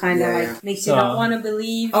also kind of makes you not want to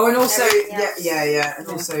believe. Oh, and also, everything else. and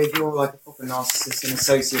also if you're like a proper narcissist and a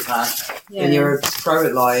sociopath, then you're a pro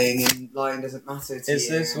at lying, and lying doesn't matter to you. Is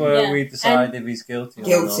this where we decide if he's guilty or not?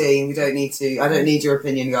 Guilty. We don't need to. I don't need your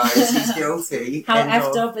opinion, guys. He's guilty. How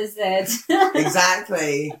effed up is it?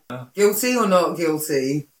 Exactly. Guilty or not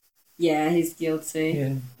guilty? Yeah, he's guilty.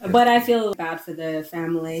 Yeah. But I feel bad for the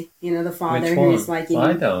family. You know, the father who's like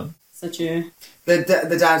I don't. such a...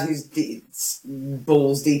 The dad who's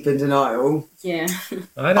balls deep in denial. Yeah.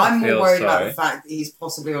 I'm more worried about the fact that he's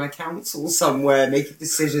possibly on a council somewhere making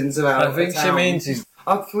decisions about I think she means he's...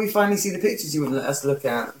 Oh, can we finally see the pictures you wouldn't let us look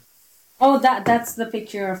at? Oh, that's the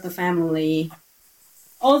picture of the family.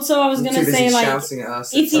 Also, I was going to say, like... shouting at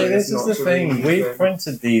us. If See, this is the thing. We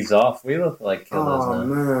printed these off. We look like killers now. Oh,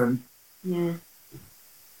 man. Yeah.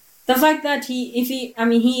 The fact that he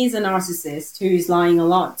is a narcissist who's lying a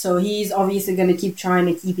lot, so he's obviously going to keep trying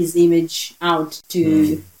to keep his image out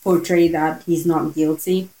to portray that he's not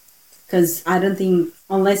guilty. Because I don't think,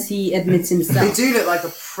 unless he admits himself... They do look like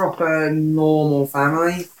a proper, normal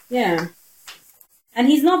family. Yeah. And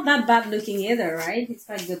he's not that bad looking either, right? He's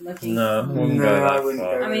quite good looking. No, I wouldn't go I that wouldn't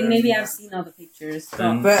far. go I mean, maybe I've seen other pictures.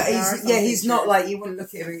 But he's not like, you wouldn't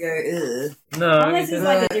look at him and go, ugh. No, unless it's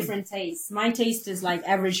like a different taste. My taste is like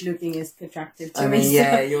average looking is attractive to I me. mean, so-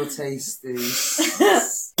 yeah, your taste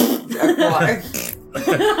is...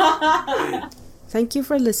 Thank you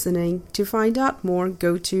for listening. To find out more,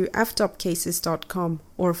 go to ftopcases.com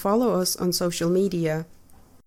or follow us on social media.